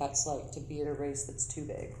know what that's like to be at a race that's too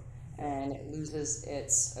big, and it loses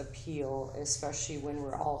its appeal, especially when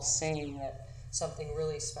we're all saying that something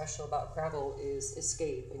really special about gravel is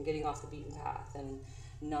escape and getting off the beaten path and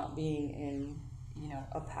not being in, you know,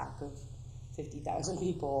 a pack of 50,000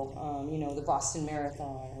 people, you know, the Boston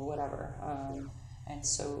Marathon or whatever. And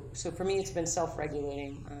so for me, it's been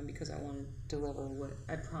self-regulating because I want to deliver what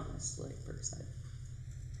I promised, like Brooke said.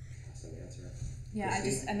 That's an answer.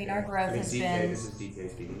 Yeah, our growth has DK, been. This is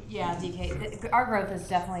DK speaking. Yeah, DK. Our growth has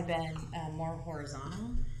definitely been more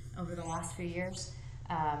horizontal over the last few years,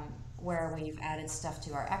 where we've added stuff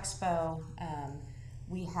to our expo.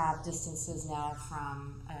 We have distances now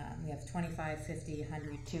from, we have 25, 50,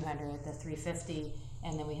 100, 200, the 350,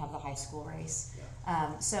 and then we have the high school race.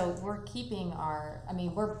 So we're keeping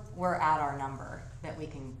we're at our number that we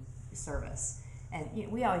can service. And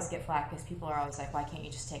we always get flack because people are always like, why can't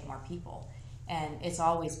you just take more people? And it's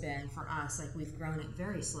always been, for us, like, we've grown it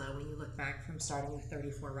very slow when you look back from starting with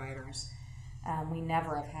 34 riders. We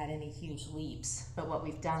never have had any huge leaps, but what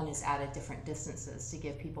we've done is added different distances to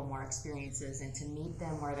give people more experiences and to meet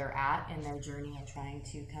them where they're at in their journey and trying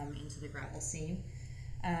to come into the gravel scene.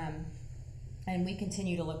 And we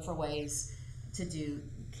continue to look for ways to do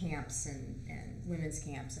camps and women's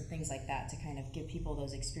camps and things like that to kind of give people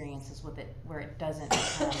those experiences with it, where it doesn't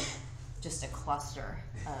become just a cluster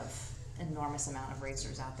of enormous amount of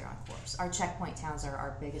racers out there on course. Our checkpoint towns are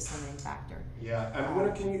our biggest limiting factor. Yeah,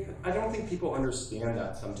 I don't think people understand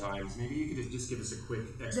that sometimes. Maybe you could just give us a quick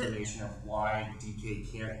explanation of why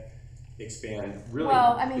DK can't expand. Really?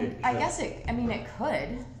 Well, I guess it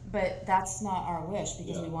could, but that's not our wish,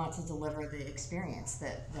 because we want to deliver the experience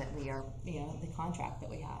that we are, the contract that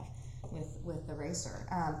we have with the racer.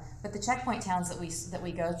 But the checkpoint towns that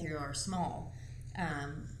we go through are small.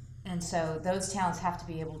 And so those towns have to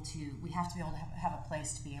be able to have a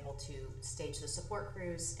place to be able to stage the support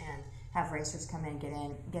crews and have racers come in, get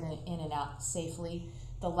in and out safely.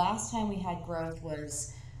 The last time we had growth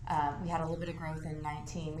was, we had a little bit of growth in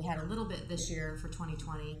 19. We had a little bit this year for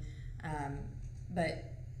 2020, but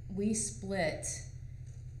we split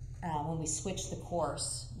when we switched the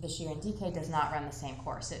course this year. And DK does not run the same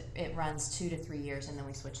course. It runs 2 to 3 years, and then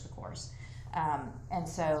we switch the course. And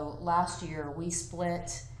so last year we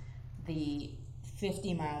split the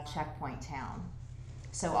 50-mile checkpoint town.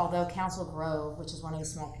 So although Council Grove, which is one of the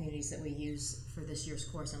small communities that we use for this year's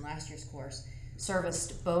course and last year's course,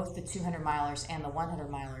 serviced both the 200-milers and the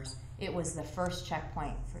 100-milers, it was the first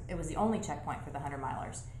checkpoint. It was the only checkpoint for the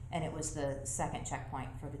 100-milers, and it was the second checkpoint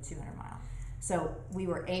for the 200-mile. So we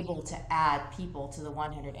were able to add people to the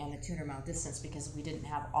 100 and the 200-mile distance because we didn't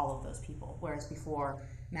have all of those people, whereas before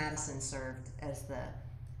Madison served as the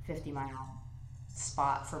 50-mile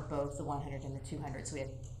spot for both the 100 and the 200. So we had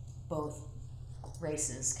both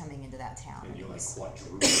races coming into that town. And you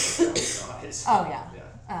quadruple the size. Oh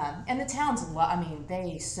yeah. And the towns,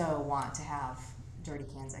 they so want to have dirty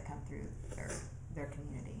cans that come through their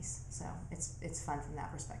communities. So it's fun from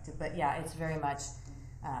that perspective. But yeah, it's very much.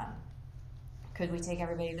 Could we take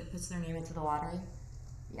everybody that puts their name into the lottery?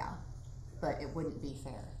 Yeah, but it wouldn't be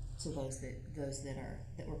fair to those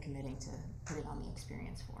that we're committing to putting on the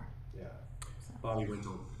experience for. Yeah. Bobby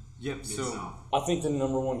Wintle. Yep. So I think the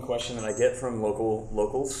number one question that I get from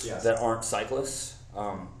locals that aren't cyclists,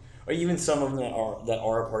 or even some of them that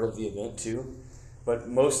are a part of the event too, but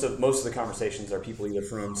most of the conversations are people either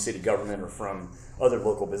from city government or from other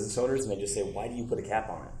local business owners, and they just say, "Why do you put a cap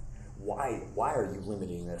on it? Why are you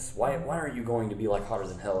limiting this? Why are you going to be like hotter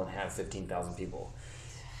than hell and have 15,000 people?"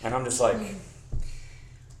 And I'm just like,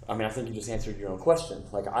 I think you just answered your own question.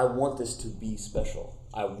 Like, I want this to be special.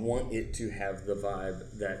 I want it to have the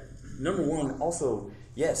vibe that, number one, also,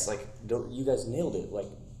 yes, like, you guys nailed it. Like,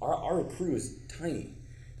 our crew is tiny.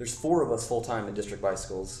 There's 4 of us full-time at District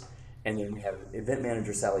Bicycles, and then we have event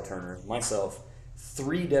manager Sally Turner, myself,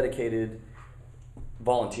 3 dedicated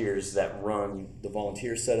volunteers that run the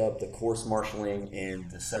volunteer setup, the course marshaling,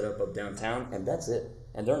 and the setup of downtown, and that's it.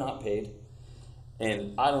 And they're not paid.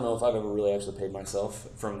 And I don't know if I've ever really actually paid myself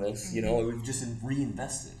from this. You know, we've just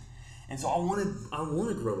reinvested. And so I want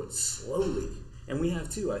to grow it slowly. And we have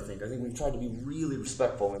too, I think. I think we've tried to be really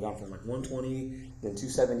respectful. We've gone from like 120, then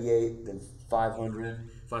 278, then 500.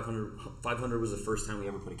 500 was the first time we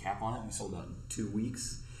ever put a cap on it. We sold out in 2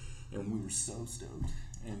 weeks, and we were so stoked.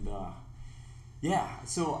 And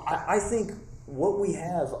so I think what we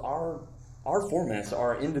have, our formats,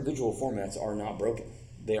 our individual formats are not broken.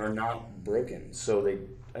 They are not broken. So they,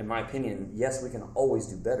 in my opinion, yes, we can always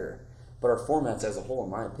do better, but our formats as a whole, in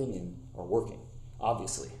my opinion, are working.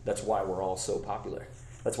 Obviously, that's why we're all so popular.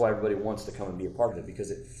 That's why everybody wants to come and be a part of it,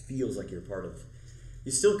 because it feels like you're part of.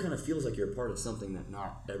 It still kind of feels like you're a part of something that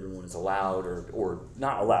not everyone is allowed, or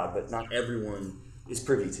not allowed, but not everyone is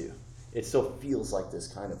privy to. It still feels like this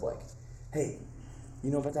kind of like, hey,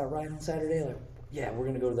 you know about that ride on Saturday? Like, yeah, we're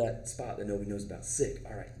gonna go to that spot that nobody knows about. Sick.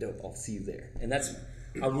 All right, dope. I'll see you there. And that's,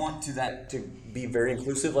 I want that to be very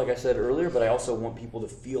inclusive, like I said earlier, but I also want people to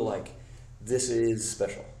feel like this is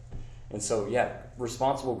special. And so, yeah,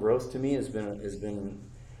 responsible growth to me has been.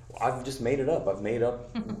 I've just made it up. I've made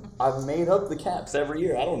up the caps every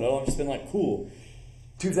year. I don't know. I've just been like, cool,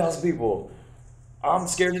 2,000 people. I'm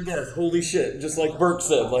scared to death. Holy shit! Just like Burke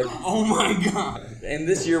said, like, oh my god. And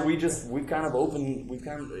this year we've kind of,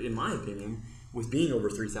 in my opinion, with being over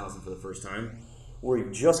 3,000 for the first time. We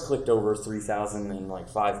just clicked over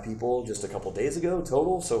 3,005 people just a couple days ago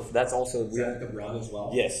total. So that's also Is that the run as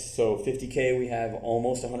well? Yes. So 50K, we have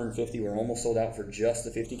almost 150. We're almost sold out for just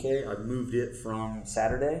the 50K. I've moved it from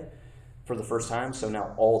Saturday for the first time. So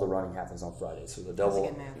now all the running happens on Friday. So the double.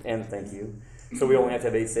 That's a good move. And thank you. So we only have to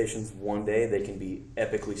have 8 stations one day. They can be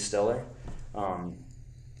epically stellar.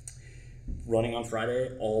 Running on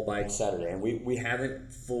Friday, all bike Saturday. And we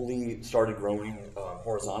haven't fully started growing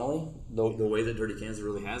horizontally the way that Dirty Kansas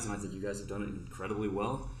really has, and I think you guys have done it incredibly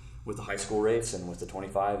well with the high school rates and with the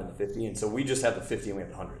 25 and the 50. And so we just have the 50 and we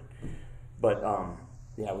have the 100. But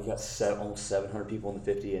yeah, we've got almost 700 people in the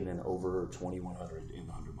 50 and then over 2,100 in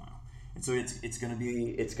the 100 mile. And so it's gonna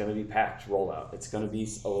be packed rollout. It's gonna be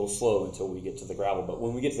a little slow until we get to the gravel. But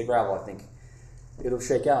when we get to the gravel, I think it'll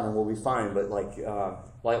shake out and we'll be fine. But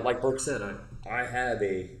like Burke said, I have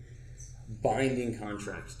a binding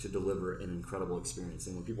contract to deliver an incredible experience,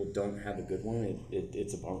 and when people don't have a good one,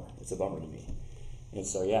 it's a bummer. It's a bummer to me. And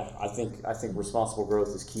so yeah, I think responsible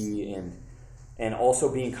growth is key, and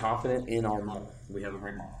also being confident in our model. We have a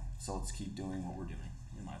great model, so let's keep doing what we're doing,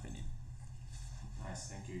 in my opinion. Nice,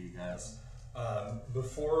 thank you guys.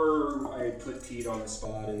 Before I put Pete on the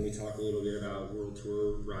spot and we talk a little bit about World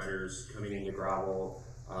Tour riders coming into gravel,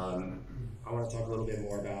 I want to talk a little bit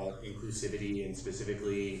more about inclusivity and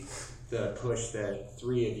specifically the push that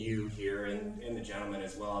 3 of you here and the gentlemen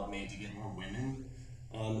as well have made to get more women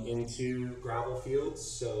into gravel fields.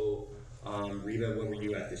 So Reba, what were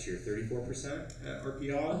you at this year? 34% at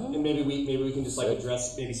RPI? Mm-hmm. And maybe we can just like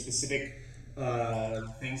address maybe specific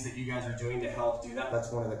things that you guys are doing to help do that.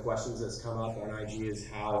 That's one of the questions that's come up on IG is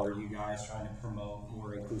how are you guys trying to promote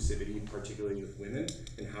more inclusivity, particularly with women,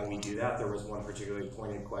 and how we do that. There was one particularly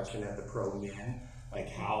pointed question at the pro men, like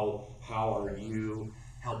how are you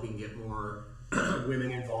helping get more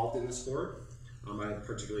women involved in the sport? I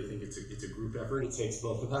particularly think it's a group effort. It takes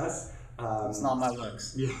both of us. It's not my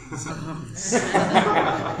looks. Yeah.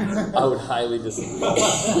 I would highly disagree. Do I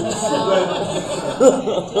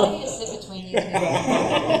need to sit between you two?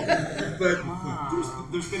 But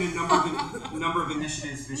there's been a number of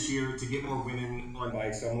initiatives this year to get more women on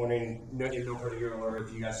bikes. So I'm wondering, in no particular order,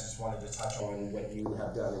 if you guys just wanted to touch on what you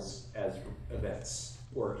have done as events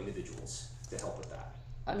or individuals to help with that.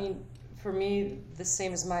 I mean, for me, the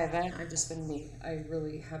same as my event. I've just been me. I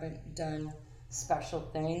really haven't done special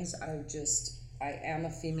things. I am a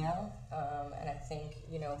female, and I think,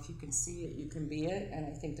 if you can see it, you can be it, and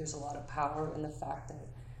I think there's a lot of power in the fact that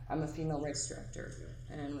I'm a female race director,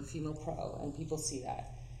 and I'm a female pro, and people see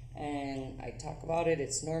that, and I talk about it.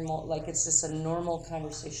 It's normal, like it's just a normal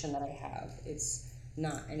conversation that I have. It's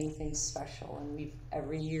not anything special, and we've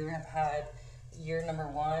every year have had year number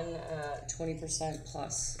 1, 20%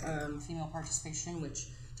 plus female participation, which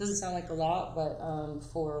doesn't sound like a lot, but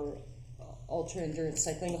for ultra endurance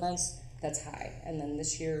cycling events, that's high. And then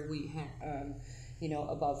this year we hit,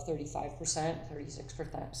 above 35%,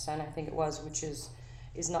 36%, I think it was, which is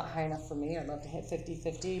not high enough for me. I'd love to hit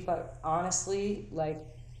 50-50, but honestly, I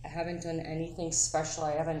haven't done anything special.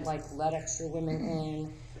 I haven't let extra women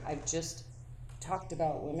in. I've just talked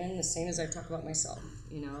about women the same as I talk about myself,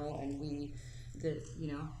 and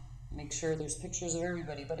make sure there's pictures of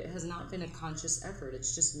everybody, but it has not been a conscious effort.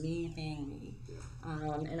 It's just me being me.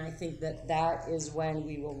 And I think that is when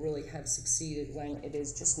we will really have succeeded, when it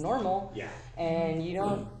is just normal. Yeah. And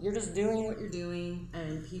you're just doing what you're doing,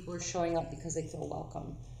 and people are showing up because they feel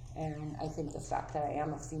welcome. And I think the fact that I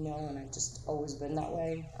am a female, and I've just always been that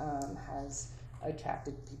way, has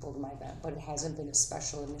attracted people to my event. But it hasn't been a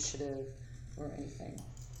special initiative or anything.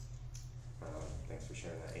 Thanks for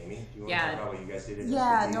sharing that, Amy. Do you want Yeah. to talk about what you guys did?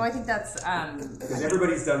 Yeah, no, I think that's Because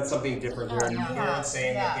everybody's done something different here. Yeah. No one's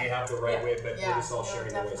saying that Yeah. they have the right way, but Yeah. we're just all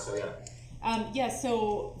sharing the way. So yeah.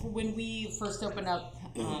 So when we first opened up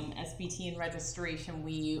SBT and registration,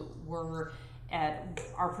 we were at,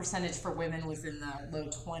 our percentage for women was in the low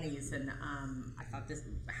 20s, and I thought,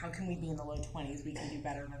 how can we be in the low 20s? We can do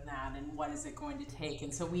better than that, and what is it going to take?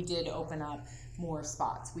 And so we did open up more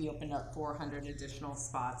spots. We opened up 400 additional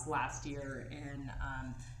spots last year, and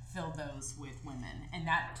filled those with women, and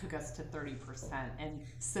that took us to 30%. And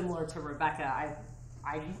similar to Rebecca,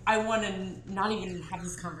 I want to not even have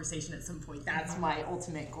this conversation at some point. That's my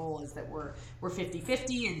ultimate goal, is that we're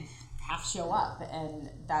 50-50 and half show up, and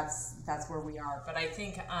that's where we are. But I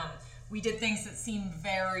think we did things that seem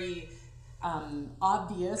very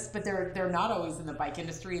obvious, but they're not always in the bike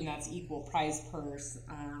industry, and that's equal prize purse.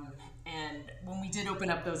 And when we did open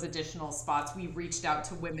up those additional spots, we reached out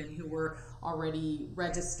to women who were already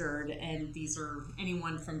registered, and these are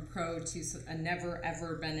anyone from pro to never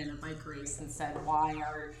ever been in a bike race, and said, why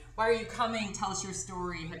are you coming? Tell us your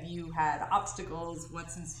story. Have you had obstacles?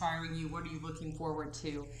 What's inspiring you? What are you looking forward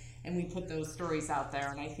to? And we put those stories out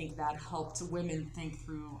there, and I think that helped women think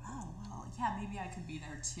through, oh, well, yeah, maybe I could be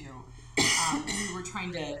there too. We were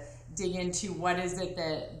trying to dig into what is it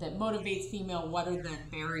that motivates female, what are the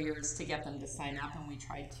barriers to get them to sign up, and we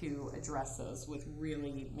tried to address those with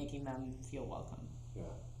really making them feel welcome. Yeah.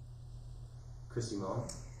 Christy Mullen?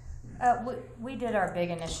 We did our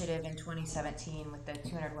big initiative in 2017 with the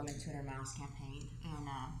 200 Women, 200 Miles campaign, and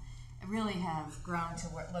really have grown to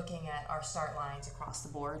looking at our start lines across the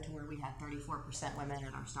board, to where we had 34% women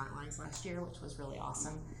at our start lines last year, which was really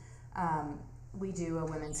awesome. We do a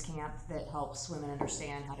women's camp that helps women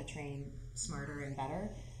understand how to train smarter and better,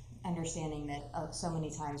 understanding that so many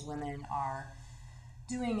times women are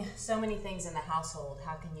doing so many things in the household.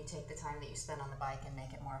 How can you take the time that you spend on the bike and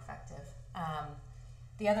make it more effective?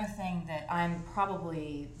 The other thing that I'm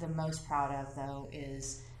probably the most proud of, though,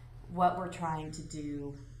 is what we're trying to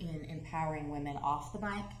do in empowering women off the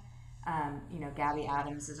bike. Gabby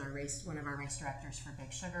Adams is one of our race directors for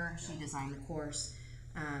Big Sugar. She designed the course,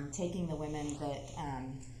 taking the women that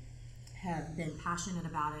have been passionate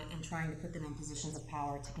about it and trying to put them in positions of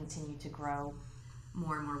power to continue to grow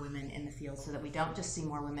more and more women in the field, so that we don't just see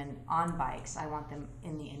more women on bikes. I want them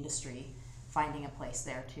in the industry, finding a place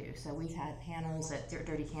there too. So we've had panels at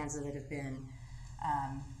Dirty Kansas that have been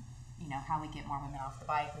how we get more women off the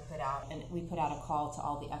bike. We put out a call to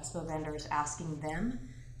all the expo vendors, asking them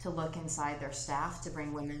to look inside their staff to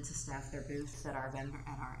bring women to staff their booths at our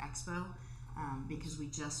expo, because we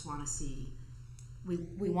just want to see,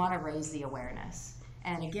 we want to raise the awareness.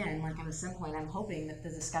 And again, like on the sim point, I'm hoping that the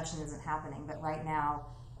discussion isn't happening, but right now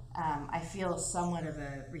I feel somewhat of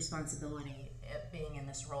a responsibility being in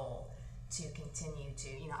this role to continue to,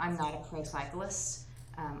 I'm not a pro cyclist.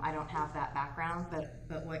 I don't have that background,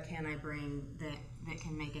 but what can I bring that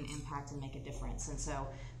can make an impact and make a difference? And so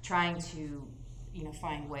trying to,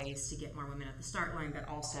 find ways to get more women at the start line, but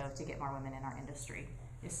also to get more women in our industry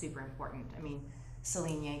is super important. I mean,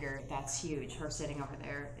 Celine Yeager, that's huge. Her sitting over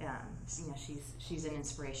there, she's an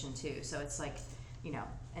inspiration too. So it's like,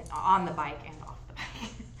 on the bike and off the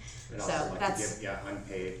bike. And so also like that's to give,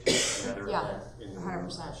 Unpaved, another Yeah,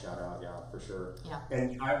 100%. shout out, yeah, for sure. Yeah.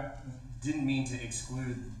 And I didn't mean to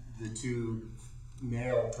exclude the two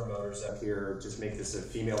male promoters up here, just make this a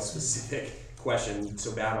female specific question,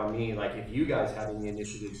 so bad on me. Like, if you guys have any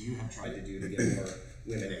initiatives you have tried to do to get more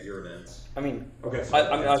women at your events. I mean, okay.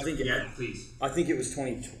 I think please. I think it was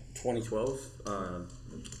 2012.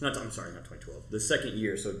 Not 2012. The second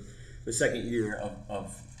year. So the second year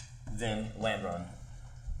of then Land Run,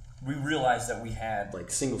 we realized that we had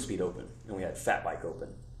like single speed open and we had fat bike open,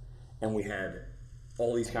 and we had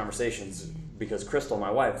all these conversations because Crystal,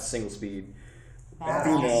 my wife, single speed,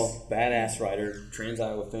 female, badass rider, Trans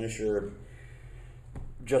Iowa finisher.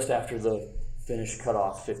 Just after the finish cut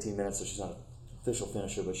off 15 minutes, so she's not an official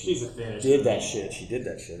finisher, but she's a finisher. Did that shit. She did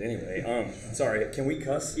that shit. Anyway, sorry, can we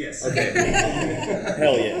cuss? Yes. Okay.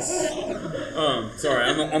 Hell yes. Sorry,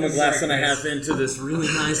 I'm a glass and a half into this really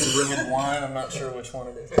nice red wine. I'm not sure which one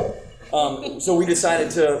it is. So we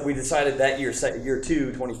decided that year 2,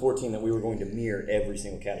 2014, that we were going to mirror every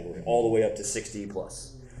single category, all the way up to 60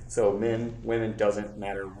 plus. So men, women, doesn't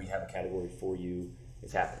matter. We have a category for you.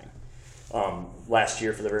 It's happening. Last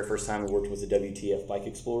year, for the very first time, we worked with the WTF Bike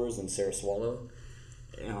Explorers and Sarah Swallow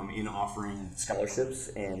in offering scholarships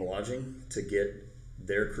and lodging to get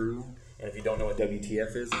their crew. And if you don't know what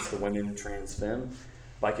WTF is, it's the Women Trans Femme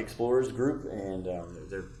Bike Explorers group, and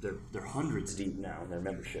they're hundreds deep now in their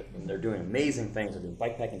membership, and they're doing amazing things. They're doing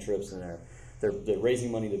bikepacking trips, and they're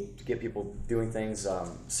raising money to get people doing things.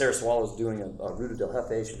 Sarah Swallow is doing a Ruta del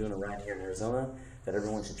Jefe. She's doing a ride here in Arizona that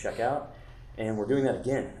everyone should check out, and we're doing that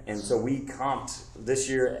again. And so we comped this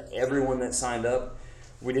year everyone that signed up.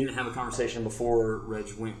 We didn't have a conversation before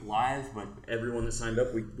Reg went live, but everyone that signed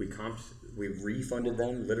up, we comped. We refunded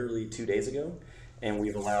them literally 2 days ago, and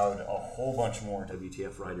we've allowed a whole bunch more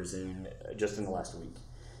WTF riders in just in the last week.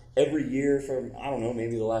 Every year for, I don't know,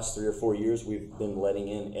 maybe the last 3 or 4 years, we've been letting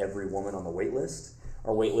in every woman on the wait list.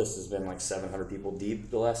 Our wait list has been like 700 people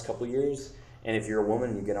deep the last couple of years, and if you're a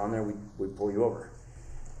woman and you get on there, we pull you over.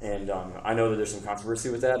 And I know that there's some controversy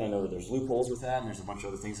with that. I know that there's loopholes with that, and there's a bunch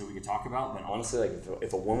of other things that we could talk about. But honestly, like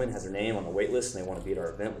if a woman has her name on the wait list and they want to be at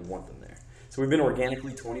our event, we want them there. So we've been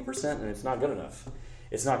organically 20%, and it's not good enough.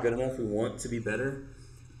 It's not good enough. We want to be better.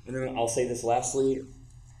 And then I'll say this lastly.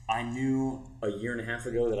 I knew a year and a half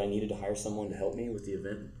ago that I needed to hire someone to help me with the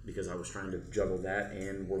event because I was trying to juggle that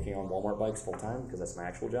and working on Walmart bikes full time because that's my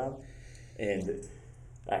actual job. And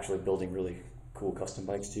actually building really cool custom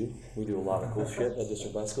bikes too. We do a lot of cool shit at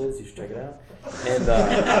District Bicycles. You should check it out. And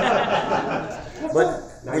but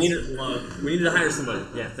we needed to hire somebody.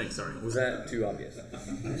 Yeah, thanks. Sorry, was that too obvious?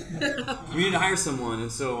 We needed to hire someone,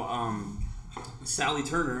 and so Sally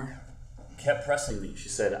Turner kept pressing me. She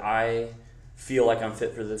said, "I feel like I'm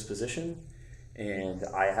fit for this position, and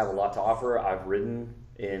I have a lot to offer. I've ridden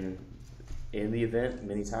in the event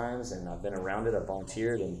many times, and I've been around it. I've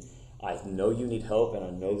volunteered, and I know you need help, and I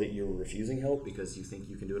know that you're refusing help because you think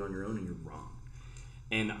you can do it on your own, and you're wrong."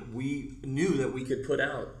 And we knew that we could put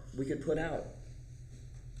out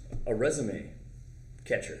a resume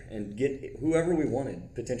catcher and get whoever we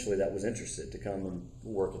wanted potentially that was interested to come and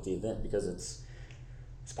work at the event because it's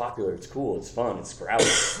popular, it's cool, it's fun, it's gravel,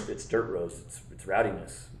 it's dirt roads, it's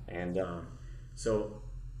rowdiness. And so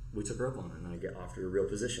we took her up on it, and I get offered a real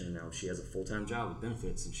position, and now she has a full-time job with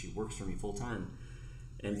benefits, and she works for me full-time.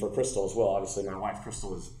 And for Crystal as well, obviously my wife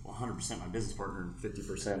Crystal is 100% my business partner and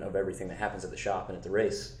 50% of everything that happens at the shop and at the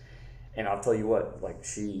race. And I'll tell you what, like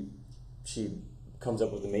she comes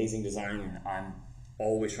up with amazing design, and I'm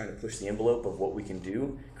always trying to push the envelope of what we can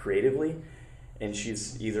do creatively. And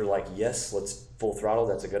she's either like, yes, let's full throttle,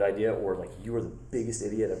 that's a good idea, or like, you are the biggest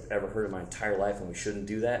idiot I've ever heard in my entire life and we shouldn't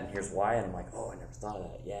do that, and here's why. And I'm like, oh, I never thought of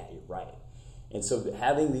that. Yeah, you're right. And so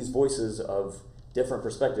having these voices of different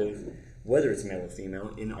perspectives, whether it's male or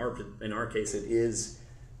female, in our case it is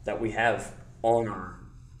that we have on our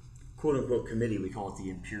quote-unquote committee, we call it the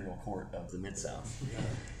Imperial Court of the Mid-South.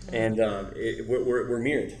 And we're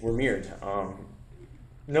mirrored.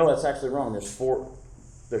 No, that's actually wrong. There's four,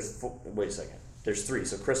 wait a second. There's three.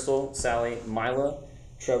 So Crystal, Sally, Mila,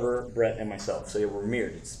 Trevor, Brett, and myself. So yeah, we're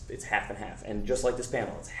mirrored. It's half and half. And just like this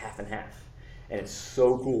panel, it's half and half. And it's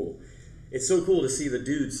so cool. It's so cool to see the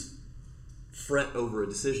dudes fret over a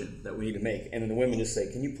decision that we need to make. And then the women just say,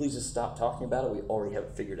 can you please just stop talking about it? We already have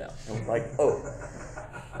it figured out. And we're like, oh,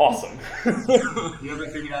 awesome. You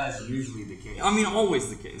haven't figured out that's usually the case. I mean, always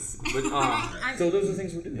the case. But so those are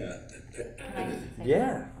things we're doing.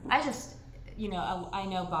 Yeah. I just, I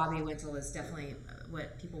know Bobby Wintle is definitely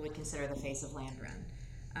what people would consider the face of Land Run.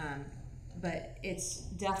 But it's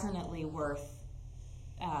definitely worth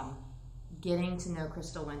getting to know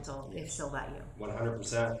Crystal Wintle if she'll let you.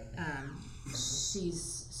 100%.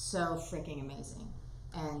 She's so freaking amazing.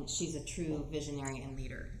 And she's a true visionary and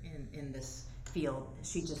leader in this field.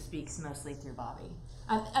 She just speaks mostly through Bobby.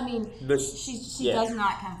 I mean, she does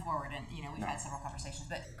not come forward, and we've had several conversations.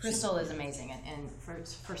 But Crystal is amazing, and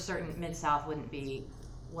for certain, Mid-South wouldn't be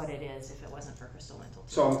what it is if it wasn't for Crystal Wintle.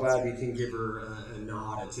 So I'm glad we can give her a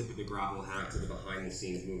nod, a tip of the gravel hat to the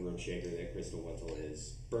behind-the-scenes mover and shaker that Crystal Wintle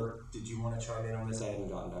is. Bert, did you want to chime in on this? I hadn't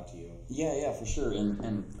gotten back to you. Yeah, for sure.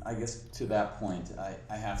 And I guess to that point,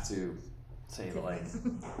 I have to say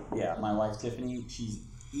that, my wife Tiffany, she's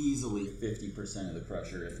easily 50% of the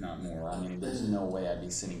crusher, if not more. I mean, there's no way I'd be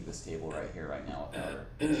sitting at this table right here, right now without her.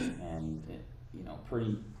 And,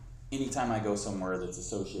 anytime I go somewhere that's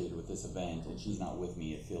associated with this event and she's not with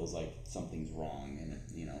me, it feels like something's wrong, and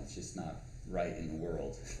it's just not right in the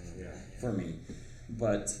world for me.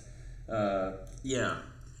 But,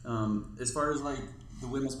 as far as the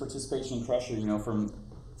women's participation in crusher,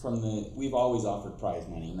 we've always offered prize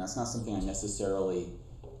money, and that's not something I necessarily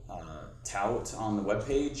tout on the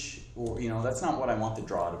webpage, or that's not what I want the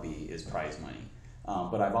draw to be, is prize money.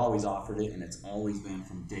 But I've always offered it, and it's always been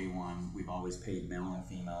from day one. We've always paid male and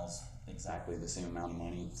females exactly the same amount of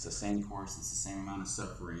money. It's the same course, it's the same amount of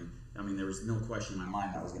suffering. I mean, there was no question in my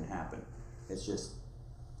mind that was going to happen. It's just,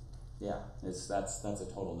 that's a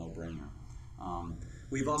total no-brainer.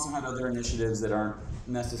 We've also had other initiatives that aren't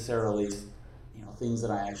necessarily, things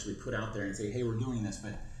that I actually put out there and say, hey, we're doing this,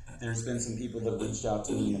 but there's been some people that reached out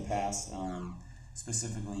to me in the past,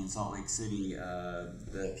 specifically in Salt Lake City,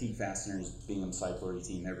 the Peak Fasteners Bingham Cyclery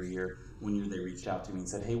team every year. One year they reached out to me and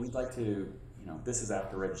said, hey, we'd like to, this is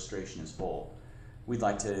after registration is full. We'd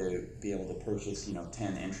like to be able to purchase,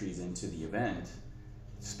 10 entries into the event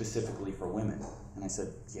specifically for women. And I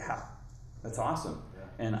said, yeah, that's awesome.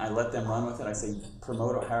 And I let them run with it. I say,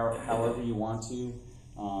 promote it however you want to.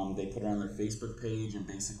 They put it on their Facebook page, and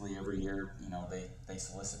basically every year, they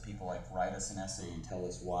solicit people, like, write us an essay and tell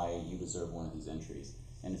us why you deserve one of these entries.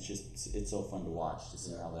 And it's so fun to watch to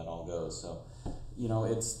see how that all goes. So,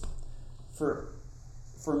 it's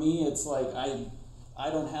for me, it's like I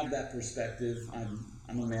don't have that perspective.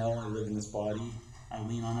 I'm a male. I live in this body. I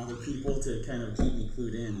lean on other people to kind of keep me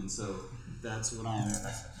clued in, and so that's what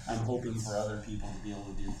I'm hoping for other people to be able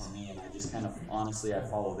to do for me. And I just kind of, honestly, I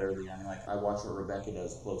follow their lead. I mean, I watch what Rebecca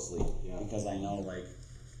does closely, because I know,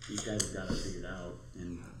 these guys have got it figured out,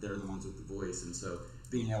 and they're the ones with the voice. And so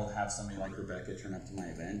being able to have somebody like Rebecca turn up to my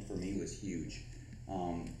event for me was huge.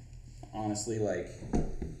 Honestly,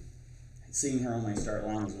 seeing her on my start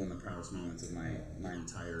line was one of the proudest moments of my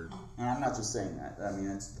entire, and I'm not just saying that. I mean,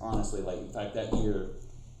 it's honestly, in fact, that year,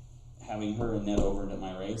 having her and Ned over into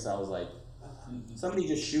my race, I was like, somebody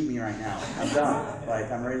just shoot me right now. I'm done.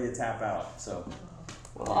 I'm ready to tap out. So,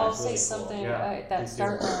 well, I'll say something. That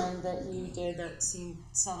start line that you did that seemed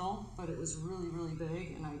subtle, but it was really, really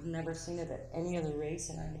big, and I've never seen it at any other race,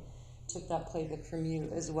 and I took that playbook from you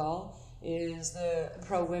as well, is the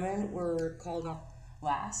pro women were called up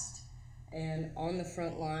last and on the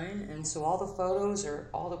front line, and so all the photos are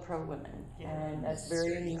all the pro women, and that's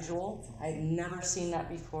very unusual. I've never seen that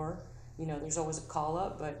before. There's always a call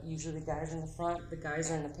up, but usually the guys are in the front, the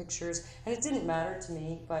guys are in the pictures, and it didn't matter to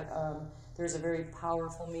me, but there's a very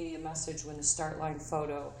powerful media message when the start line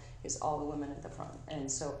photo is all the women at the front, and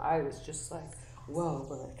so I was just like, whoa,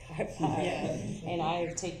 Burke, high five. And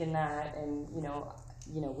I've taken that, and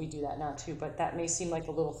we do that now too, but that may seem like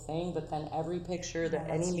a little thing, but then every picture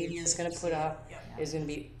that any media is going to put up is going to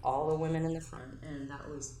be all the women in the front, and that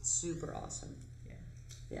was super awesome.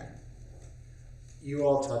 Yeah. You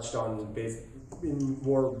all touched on, in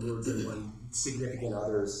more words than one, significant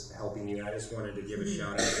others helping you. I just wanted to give a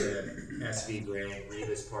shout out to SV Grant,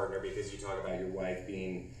 Reva's partner, because you talk about your wife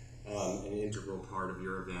being an integral part of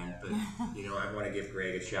your event. But I want to give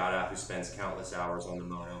Greg a shout out, who spends countless hours on the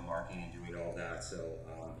moto, marking and doing all that. So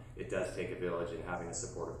it does take a village, and having a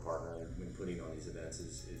supportive partner when putting on these events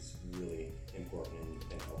is really important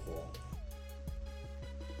and helpful.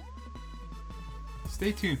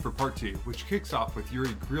 Stay tuned for part 2, which kicks off with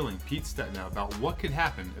Yuri grilling Pete Stetina about what could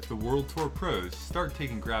happen if the World Tour pros start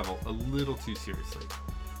taking gravel a little too seriously.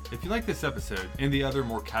 If you like this episode and the other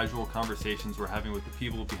more casual conversations we're having with the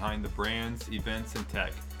people behind the brands, events, and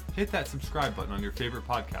tech, hit that subscribe button on your favorite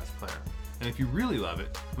podcast player. And if you really love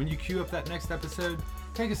it, when you queue up that next episode,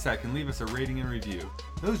 take a sec and leave us a rating and review.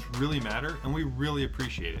 Those really matter, and we really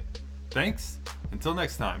appreciate it. Thanks. Until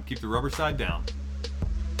next time, keep the rubber side down.